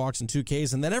 2 walks and 2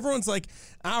 Ks. And then everyone's like,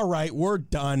 all right, we're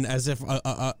done, as if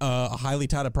a highly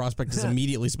touted prospect is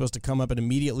immediately supposed to come up and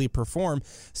immediately perform.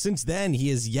 Since then, he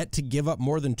has yet to give up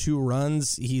more than 2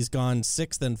 runs. He's gone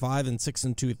 6, then 5, and 6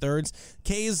 2/3.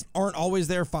 Ks aren't always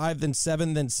there, 5, then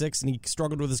 7, then 6, and he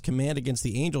struggled with his command against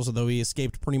the Angels, although he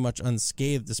escaped pretty much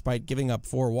unscathed despite giving up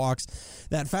 4 walks.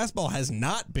 That fastball has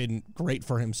not been great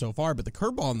for him so far, but the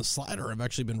curveball and the slider have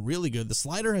actually been really good. The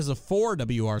slider has a 4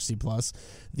 WRC+.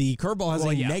 The curveball has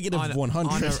negative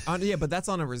 100. But that's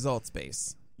on a results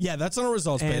base. Yeah, that's on a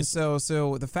results base. So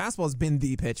the fastball has been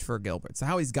the pitch for Gilbert. So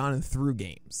how he's gone through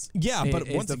games. Yeah, but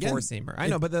once the again, 4-seamer. I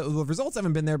know, but the results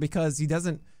haven't been there because he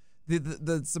doesn't.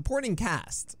 The supporting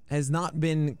cast has not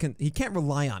been. He can't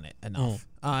rely on it enough.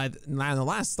 In the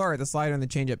last start, the slider and the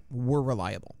changeup were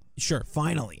reliable. Sure,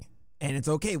 finally, and it's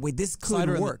okay. Wait, this could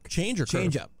slider work.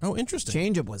 Changeup. Oh,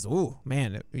 interesting. Changeup was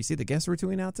man. You see the guests we're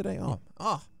tweeting out today?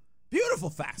 Oh, beautiful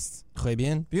fast. Très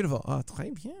bien. Beautiful. Oh,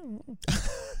 très bien.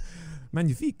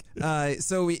 Magnifique.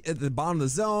 So at the bottom of the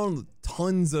zone,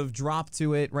 tons of drop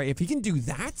to it, right? If he can do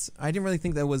that, I didn't really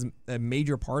think that was a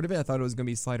major part of it. I thought it was going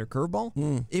to be slider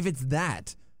curveball. If it's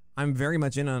that, I'm very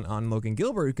much in on Logan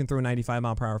Gilbert, who can throw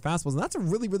 95-mile-per-hour fastballs, and that's a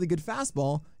really, really good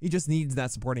fastball. He just needs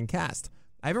that supporting cast.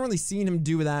 I haven't really seen him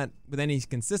do that with any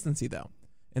consistency, though,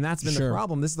 and that's been the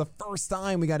problem. This is the first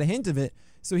time we got a hint of it.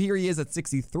 So here he is at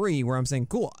 63, where I'm saying,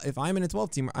 cool, if I'm in a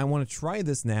 12-teamer, I want to try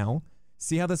this now,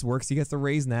 see how this works. He gets the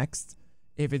Rays next.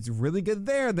 If it's really good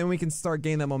there, then we can start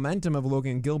getting that momentum of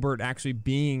Logan Gilbert actually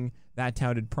being that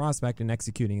touted prospect and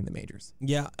executing in the majors.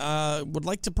 Yeah, would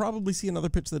like to probably see another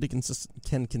pitch that he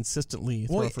can consistently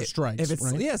throw for strikes. If it's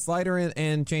right? Slider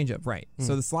and changeup, right.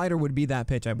 So the slider would be that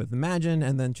pitch, I would imagine,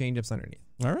 and then changeups underneath.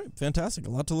 All right, fantastic. A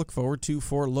lot to look forward to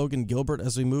for Logan Gilbert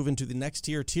as we move into the next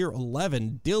tier, Tier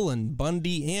 11. Dylan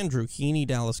Bundy, Andrew Heaney,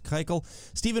 Dallas Keuchel,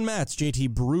 Steven Matz,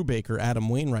 JT Brubaker, Adam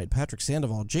Wainwright, Patrick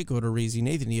Sandoval, Jake Odorizzi,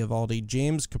 Nathan Eovaldi,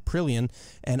 James Caprillion,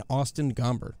 and Austin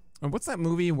Gomber. And what's that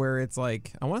movie where it's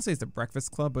like, I want to say it's The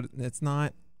Breakfast Club, but it's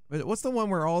not. What's the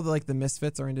one where all the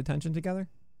misfits are in detention together?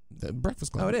 The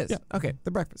Breakfast Club. Oh, it is? Yeah. Okay,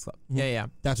 The Breakfast Club. Mm-hmm. Yeah.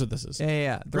 That's what this is.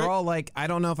 Yeah. They're all like, I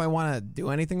don't know if I want to do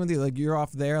anything with you. Like, you're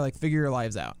off there. Like, figure your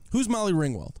lives out. Who's Molly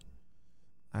Ringwald?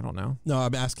 I don't know. No,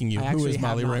 I'm asking you. Who is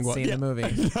Molly Ringwald? Seen the movie.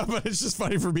 No, but it's just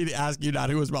funny for me to ask you not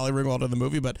who is Molly Ringwald in the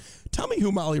movie, but tell me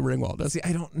who Molly Ringwald is. See,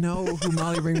 I don't know who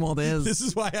Molly Ringwald is. This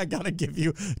is why I gotta give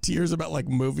you tiers about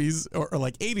movies or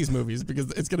 80s movies, because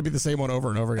it's gonna be the same one over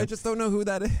and over again. I just don't know who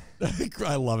that is.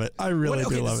 I love it. I really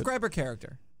do love it. Describe her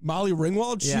character. Molly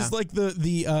Ringwald. Yeah. She's like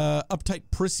the uptight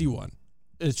prissy one.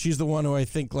 She's the one who I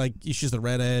think she's the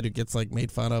redhead who gets made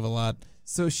fun of a lot.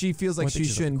 So she feels like she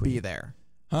shouldn't be there.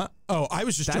 Huh? Oh, I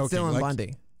was just That's joking. Dylan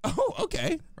Bundy. Oh,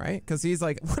 okay. Right? Because he's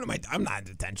like, what am I? I'm not in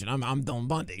detention. I'm Dylan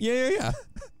Bundy. Yeah.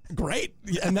 Great.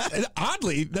 And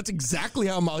oddly, that's exactly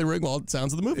how Molly Ringwald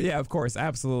sounds in the movie. Yeah, of course.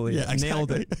 Absolutely. Yeah, exactly.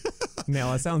 Nailed it.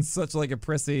 Nailed it. Sounds such like a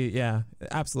prissy. Yeah,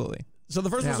 absolutely. So the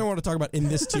first person I want to talk about in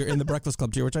this tier, in the Breakfast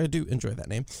Club tier, which I do enjoy that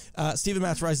name, Steven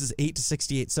Matz rises 8 to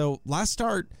 68. So last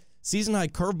start, season high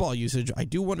curveball usage. I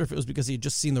do wonder if it was because he had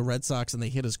just seen the Red Sox and they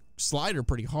hit his slider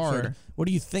pretty hard. Sure. What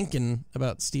are you thinking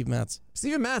about Steve Matz?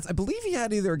 Steven Matz, I believe he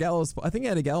had either a gallows pole. I think he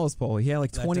had a gallows pole. He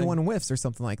had 21 whiffs or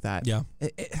something like that. Yeah.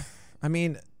 I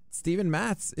mean, Steven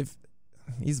Matz, if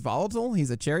he's volatile,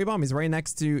 he's a cherry bomb. He's right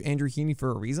next to Andrew Heaney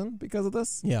for a reason because of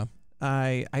this. Yeah.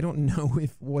 I don't know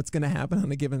what's going to happen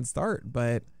on a given start,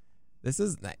 but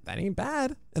that ain't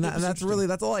bad. And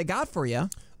that's all I got for you.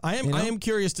 I am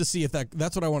curious to see if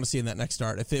that's what I want to see in that next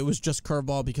start. If it was just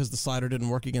curveball because the slider didn't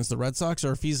work against the Red Sox,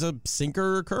 or if he's a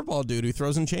sinker curveball dude who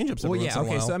throws in changeups every once in a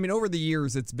while. So I mean, over the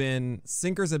years, it's been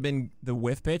sinkers have been the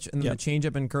whiff pitch, and the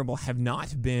changeup and curveball have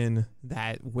not been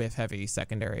that whiff heavy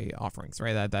secondary offerings,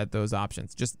 right? That those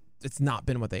options it's not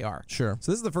been what they are. Sure.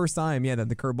 So this is the first time, that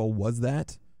the curveball was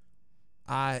that.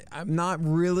 I'm not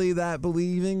really that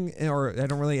believing, or I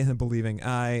don't really end up believing.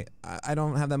 I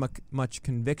don't have that much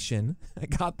conviction. I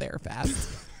got there fast.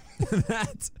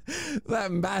 that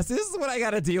mess. This is what I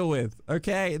got to deal with.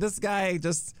 Okay, this guy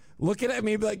just looking at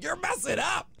me, be like, "You're messing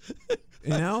up,"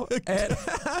 And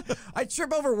I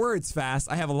trip over words fast.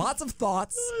 I have lots of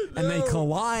thoughts, and they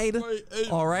collide.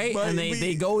 All right, and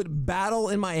they go battle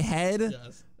in my head.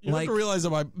 Yes. You have to realize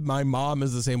that my mom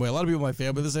is the same way. A lot of people in my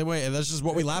family are the same way, and that's just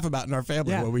what we laugh about in our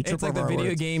family when we trip it's like over the our video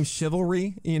words. game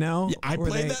Chivalry, Yeah, I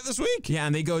played that this week. Yeah,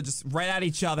 and they go just right at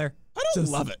each other. I don't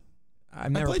love it.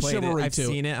 I've never played it. Chivalry I've 2.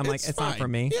 seen it. I'm like, it's not for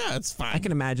me. Yeah, it's fine. I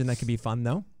can imagine that could be fun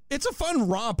though. It's a fun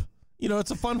romp.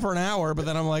 It's a fun for an hour, but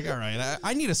then I'm like, all right,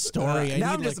 I need a story.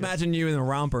 Now I'm just imagining you in a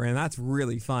romper, and that's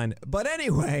really fun. But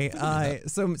anyway,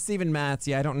 so Steven Matz,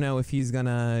 I don't know if he's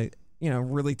gonna,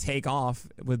 really take off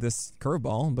with this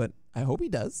curveball, but I hope he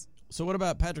does. So what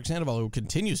about Patrick Sandoval, who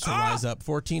continues to rise up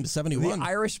 14-71? The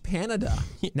Irish Panada.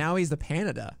 Now he's the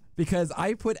Panada. Because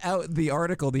I put out the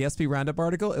article, the SP Roundup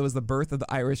article. It was the birth of the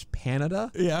Irish Panada.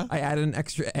 Yeah. I added an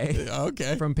extra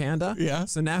A from Panda. Yeah.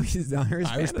 So now he's the Irish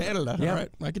Panada. Yep. All right.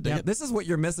 I could dig it. This is what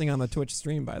you're missing on the Twitch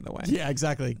stream, by the way. Yeah,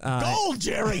 exactly. Gold,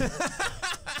 Jerry!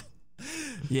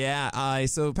 Yeah,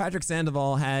 so Patrick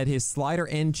Sandoval had his slider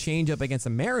and changeup against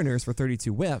the Mariners for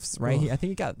 32 whiffs, right? I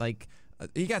think he got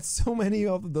he got so many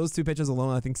of those two pitches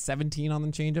alone. I think 17 on the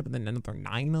changeup and then another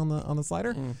 9 on the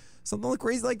slider. Something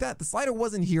crazy like that. The slider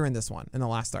wasn't here in this one in the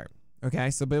last start.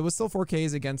 Okay, but it was still 4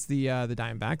 Ks against the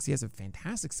Diamondbacks. He has a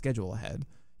fantastic schedule ahead.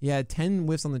 He had 10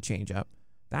 whiffs on the changeup.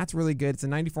 That's really good. It's a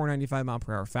 94, 95 mile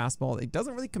per hour fastball. It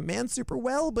doesn't really command super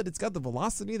well, but it's got the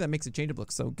velocity that makes the changeup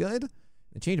look so good.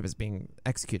 The changeup is being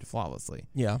executed flawlessly.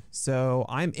 Yeah. So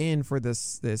I'm in for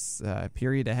this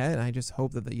period ahead. And I just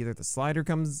hope that either the slider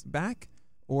comes back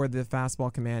or the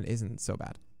fastball command isn't so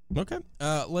bad. Okay.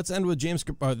 Let's end with James.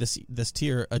 This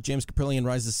tier. James Kaprielian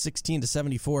rises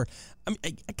 16-74. I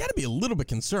got to be a little bit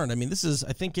concerned. I mean,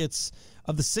 I think it's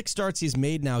of the 6 starts he's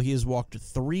made now, he has walked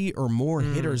 3 or more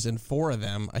hitters in 4 of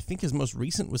them. I think his most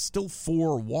recent was still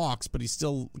 4 walks, but he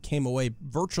still came away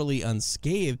virtually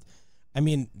unscathed. I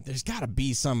mean, there's got to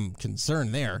be some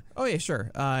concern there. Oh yeah,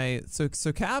 sure.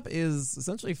 So Cap is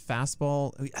essentially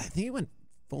fastball. I think he went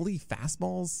fully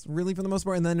fastballs really for the most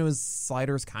part, and then it was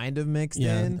sliders kind of mixed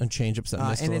in, and changeups that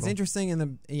missed and a it's little. interesting in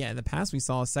the past we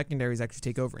saw secondaries actually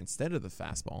take over instead of the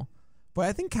fastball, but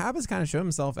I think Cap has kind of shown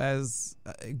himself as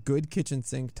a good kitchen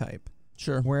sink type.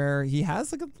 Sure. Where he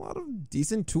has like a lot of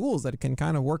decent tools that can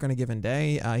kind of work on a given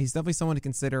day. He's definitely someone to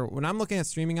consider when I'm looking at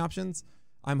streaming options.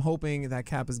 I'm hoping that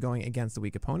Cap is going against a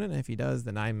weak opponent, and if he does,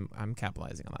 then I'm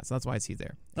capitalizing on that. So that's why he's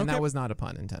there. And that was not a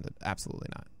pun intended. Absolutely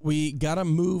not. We gotta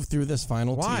move through this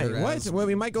final tier. Why? What? Well,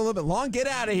 we might go a little bit long. Get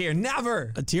out of here.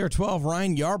 Never. Tier 12,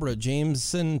 Ryan Yarbrough,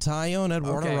 Jameson Taillon,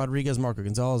 Eduardo Rodriguez, Marco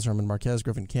Gonzalez, Herman Marquez,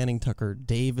 Griffin Canning, Tucker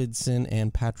Davidson,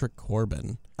 and Patrick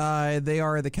Corbin. They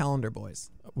are the calendar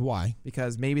boys. Why?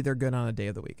 Because maybe they're good on a day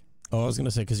of the week. Oh, I was going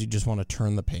to say because you just want to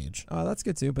turn the page. Oh, that's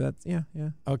good too, but that's, yeah.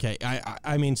 Okay,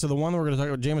 I mean, so the one that we're going to talk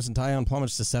about, Jameson Taillon,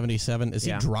 plummets to 77. Is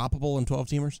he droppable in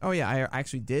 12-teamers? Oh, yeah, I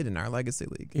actually did in our Legacy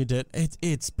League. You did?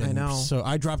 It's been so...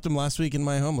 I dropped him last week in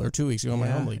my home, or 2 weeks ago in my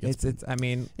home league. It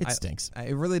stinks.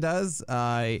 It really does.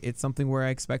 It's something where I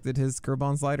expected his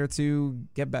curveball and slider to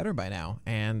get better by now,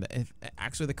 and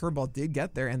actually the curveball did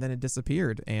get there, and then it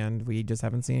disappeared, and we just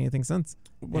haven't seen anything since.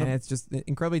 It's just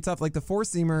incredibly tough. Like the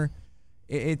 4-seamer...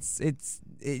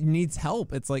 It needs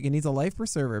help. It's like it needs a life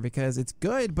preserver because it's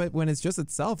good, but when it's just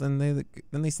itself, then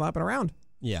they slap it around.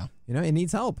 Yeah, it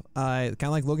needs help. Kind of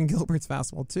like Logan Gilbert's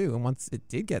fastball too. And once it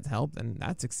did get help, then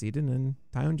that succeeded, and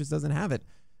Taillon just doesn't have it.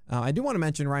 I do want to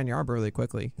mention Ryan Yarbrough really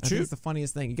quickly. I think it's the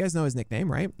funniest thing. You guys know his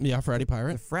nickname, right? Yeah, Fratty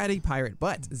Pirate. Fratty Pirate.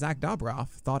 But Zach Dobroff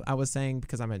thought I was saying,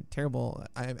 because I'm a terrible,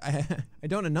 I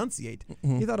don't enunciate.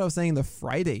 He thought I was saying the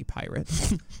Friday Pirate.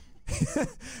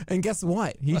 And guess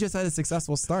what? He just had a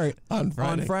successful start on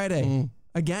Friday.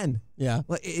 Again. Yeah.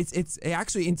 Like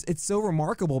it's so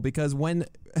remarkable because when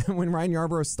Ryan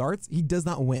Yarbrough starts, he does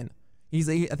not win. I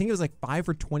think it was like 5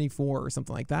 for 24 or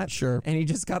something like that. Sure. And he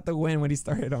just got the win when he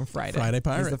started on Friday. Friday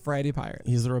Pirate. He's the Friday Pirate.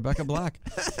 He's the Rebecca Black.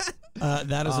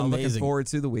 That is amazing. Looking forward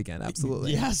to the weekend.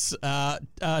 Absolutely. Yes.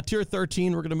 Tier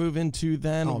 13 we're going to move into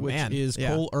then, which is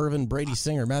Cole Irvin, Brady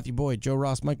Singer, Matthew Boyd, Joe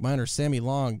Ross, Mike Minor, Sammy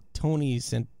Long, Tony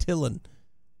Santillan.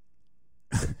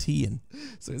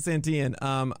 Santillan.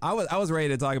 I was ready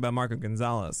to talk about Marco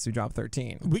Gonzalez, who dropped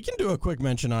 13. We can do a quick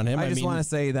mention on him. I just want to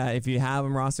say that if you have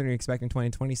him rostered and you're expecting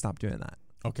 2020, stop doing that.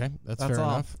 Okay, that's fair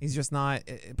all. enough. He's just not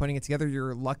putting it together.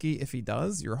 You're lucky if he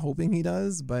does. You're hoping he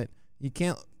does, but you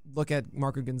can't look at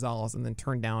Marco Gonzalez and then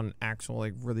turn down actual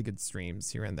really good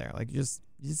streams here and there. Like you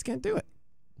just can't do it.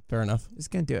 Fair enough. You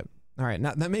just can't do it. All right,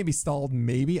 now that may be stalled.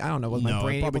 Maybe I don't know what my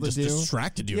brain able to do.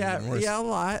 Distracted you. Yeah, a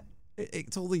lot. It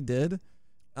totally did.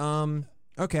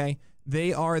 Okay,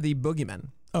 they are the Boogeymen.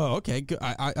 Oh, okay.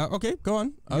 Okay, go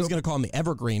on. I was going to call them the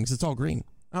Evergreen because it's all green.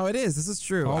 Oh, it is. This is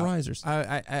true. All risers.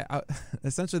 I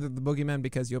essentially the Boogeymen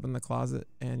because you open the closet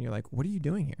and you're like, what are you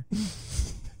doing here?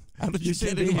 How did you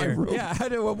get in my room? Yeah,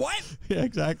 what? Yeah,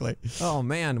 exactly. Oh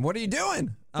man, what are you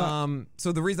doing?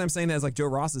 So the reason I'm saying that is like Joe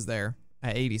Ross is there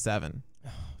at 87.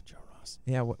 Joe Ross.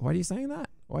 Yeah, why are you saying that?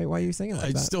 Why are you saying it like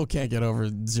I that? still can't get over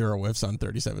 0 whiffs on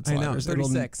 37 sliders. I know,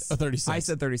 36. 36. I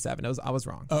said 37. I was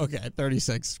wrong. Okay,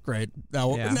 36. Great.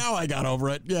 Now I got over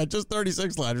it. Yeah, just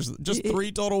 36 sliders. Just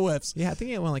 3 total whiffs. Yeah, I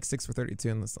think it went like 6 for 32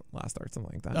 in the last start,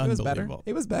 something like that. It was better.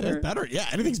 It was better. Yeah,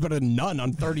 anything's better than none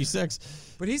on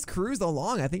 36. But he's cruised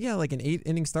along. I think he had like an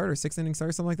 8-inning start or 6-inning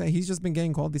start, something like that. He's just been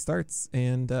getting quality starts.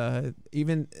 And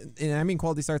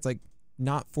quality starts like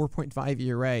not 4.5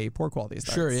 ERA, poor quality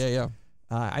starts. Sure, yeah.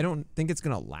 I don't think it's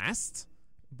going to last.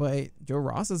 But Joe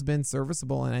Ross has been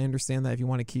serviceable, and I understand that if you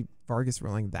want to keep Vargas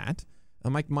rolling that.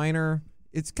 Mike Minor,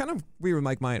 it's kind of weird with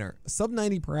Mike Minor. Sub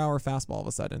 90 per hour fastball all of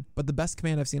a sudden, but the best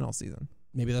command I've seen all season.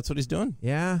 Maybe that's what he's doing.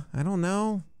 Yeah, I don't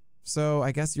know. So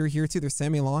I guess you're here too. There's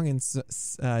Sammy Long and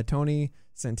Tony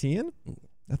Santillan.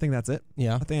 I think that's it.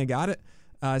 Yeah. I think I got it.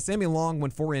 Sammy Long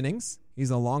went 4 innings. He's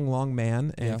a long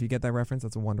man, and if you get that reference,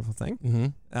 that's a wonderful thing.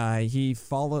 Mm-hmm.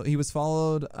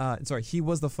 He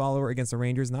was the follower against the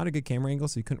Rangers. Not a good camera angle,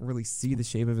 so you couldn't really see the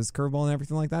shape of his curveball and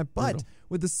everything like that. But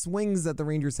with the swings that the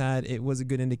Rangers had, it was a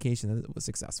good indication that it was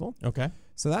successful. Okay.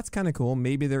 So that's kind of cool.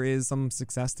 Maybe there is some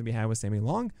success to be had with Sammy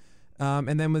Long.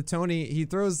 And then with Tony, he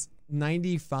throws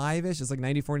 95-ish. It's like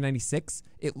 94, 96.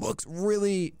 It looks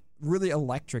really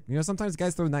electric. You know, sometimes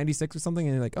guys throw 96 or something,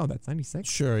 and you're like, oh, that's 96.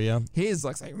 Sure, yeah. His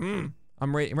looks like,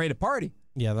 I'm ready to party.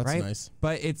 Yeah, that's right? nice.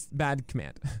 But it's bad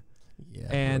command. Yeah.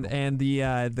 And the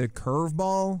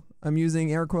curveball, I'm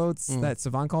using air quotes, that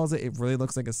Savant calls it really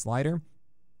looks like a slider.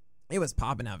 It was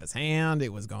popping out of his hand.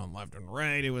 It was going left and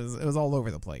right. It was all over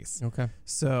the place. Okay.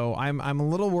 So I'm a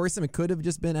little worrisome. It could have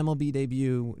just been MLB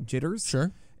debut jitters.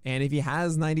 Sure. And if he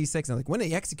has 96, and like when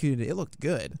he executed it, it looked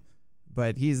good.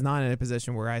 But he's not in a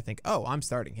position where I think, oh, I'm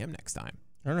starting him next time.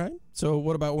 All right. So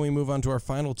what about when we move on to our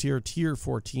final tier, Tier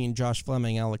 14, Josh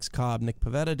Fleming, Alex Cobb, Nick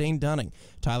Pivetta, Dane Dunning,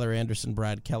 Tyler Anderson,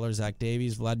 Brad Keller, Zach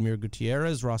Davies, Vladimir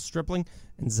Gutierrez, Ross Stripling,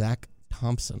 and Zach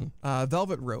Thompson.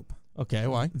 Velvet Rope. Okay,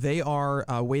 why? They are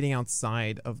waiting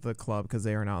outside of the club because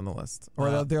they are not on the list.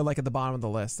 Or they're like at the bottom of the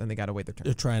list and they got to wait their turn.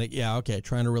 They're trying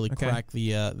to really crack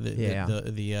the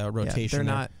rotation.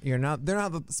 They're not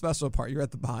the special part. You're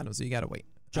at the bottom, so you got to wait.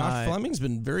 Josh Fleming's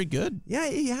been very good. Yeah,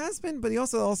 he has been, but he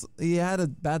also he had a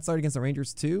bad start against the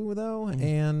Rangers too, though.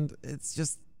 And it's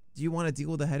just, do you want to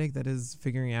deal with the headache that is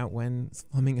figuring out when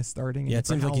Fleming is starting? Yeah, it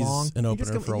seems like he's an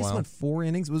opener for a while. He just went 4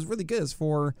 innings. It was really good. It was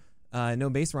 4 no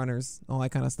base runners, all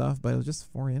that kind of stuff, but it was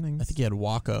just 4 innings. I think he had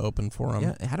Waka open for him.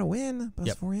 Yeah, it had a win, but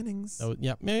it was 4 innings. Oh,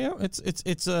 yeah.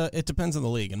 It depends on the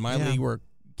league. In my league, where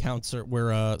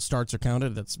starts are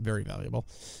counted, that's very valuable.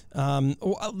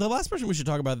 The last person we should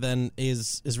talk about then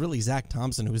is really Zach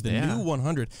Thompson, who's the new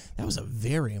 100. That was a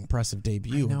very impressive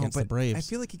debut against the Braves. I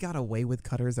feel like he got away with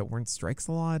cutters that weren't strikes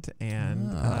a lot,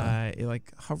 and it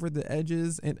like hovered the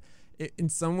edges, and it in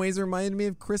some ways reminded me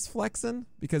of Chris Flexen,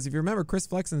 because if you remember, Chris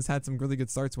Flexen's had some really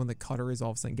good starts when the cutter is all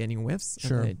of a sudden getting whiffs,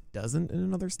 and it doesn't in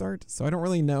another start. So I don't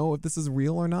really know if this is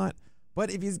real or not. But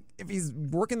if he's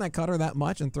working that cutter that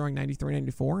much and throwing 93,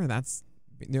 94, and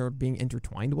they're being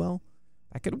intertwined well,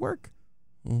 that could work.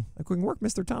 That could work,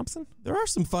 Mr. Thompson. There are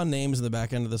some fun names in the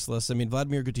back end of this list. I mean,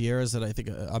 Vladimir Gutierrez had, I think,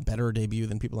 a better debut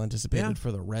than people anticipated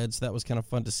for the Reds. That was kind of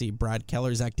fun to see. Brad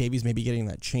Keller, Zach Davies maybe getting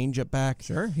that changeup back.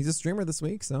 Sure, he's a streamer this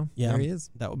week, so there he is.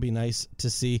 That would be nice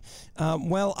to see.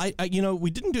 Well, I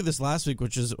we didn't do this last week,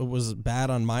 which was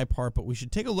bad on my part, but we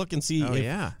should take a look and see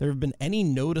if there have been any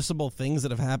noticeable things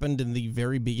that have happened in the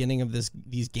very beginning of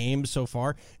these games so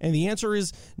far. And the answer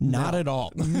is not at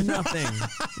all.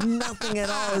 Nothing at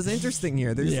all is interesting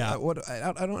here. There's, I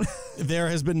don't. There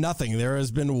has been nothing. There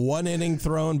has been 1 inning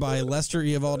thrown by Lester,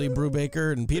 Eovaldi,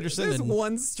 Brubaker, and Peterson. There's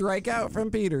 1 strikeout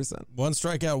from Peterson. 1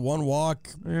 strikeout, 1 walk.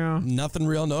 Yeah. Nothing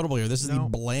real notable here. This is the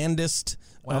blandest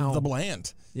of the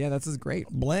bland. Yeah, this is great.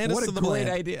 Blandest of the bland.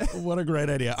 What a great idea. What a great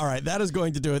idea. All right, that is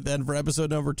going to do it then for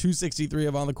episode number 263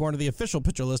 of On the Corner, the official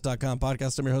PitcherList.com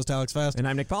podcast. I'm your host, Alex Fast. And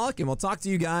I'm Nick Pollack, and we'll talk to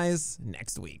you guys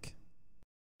next week.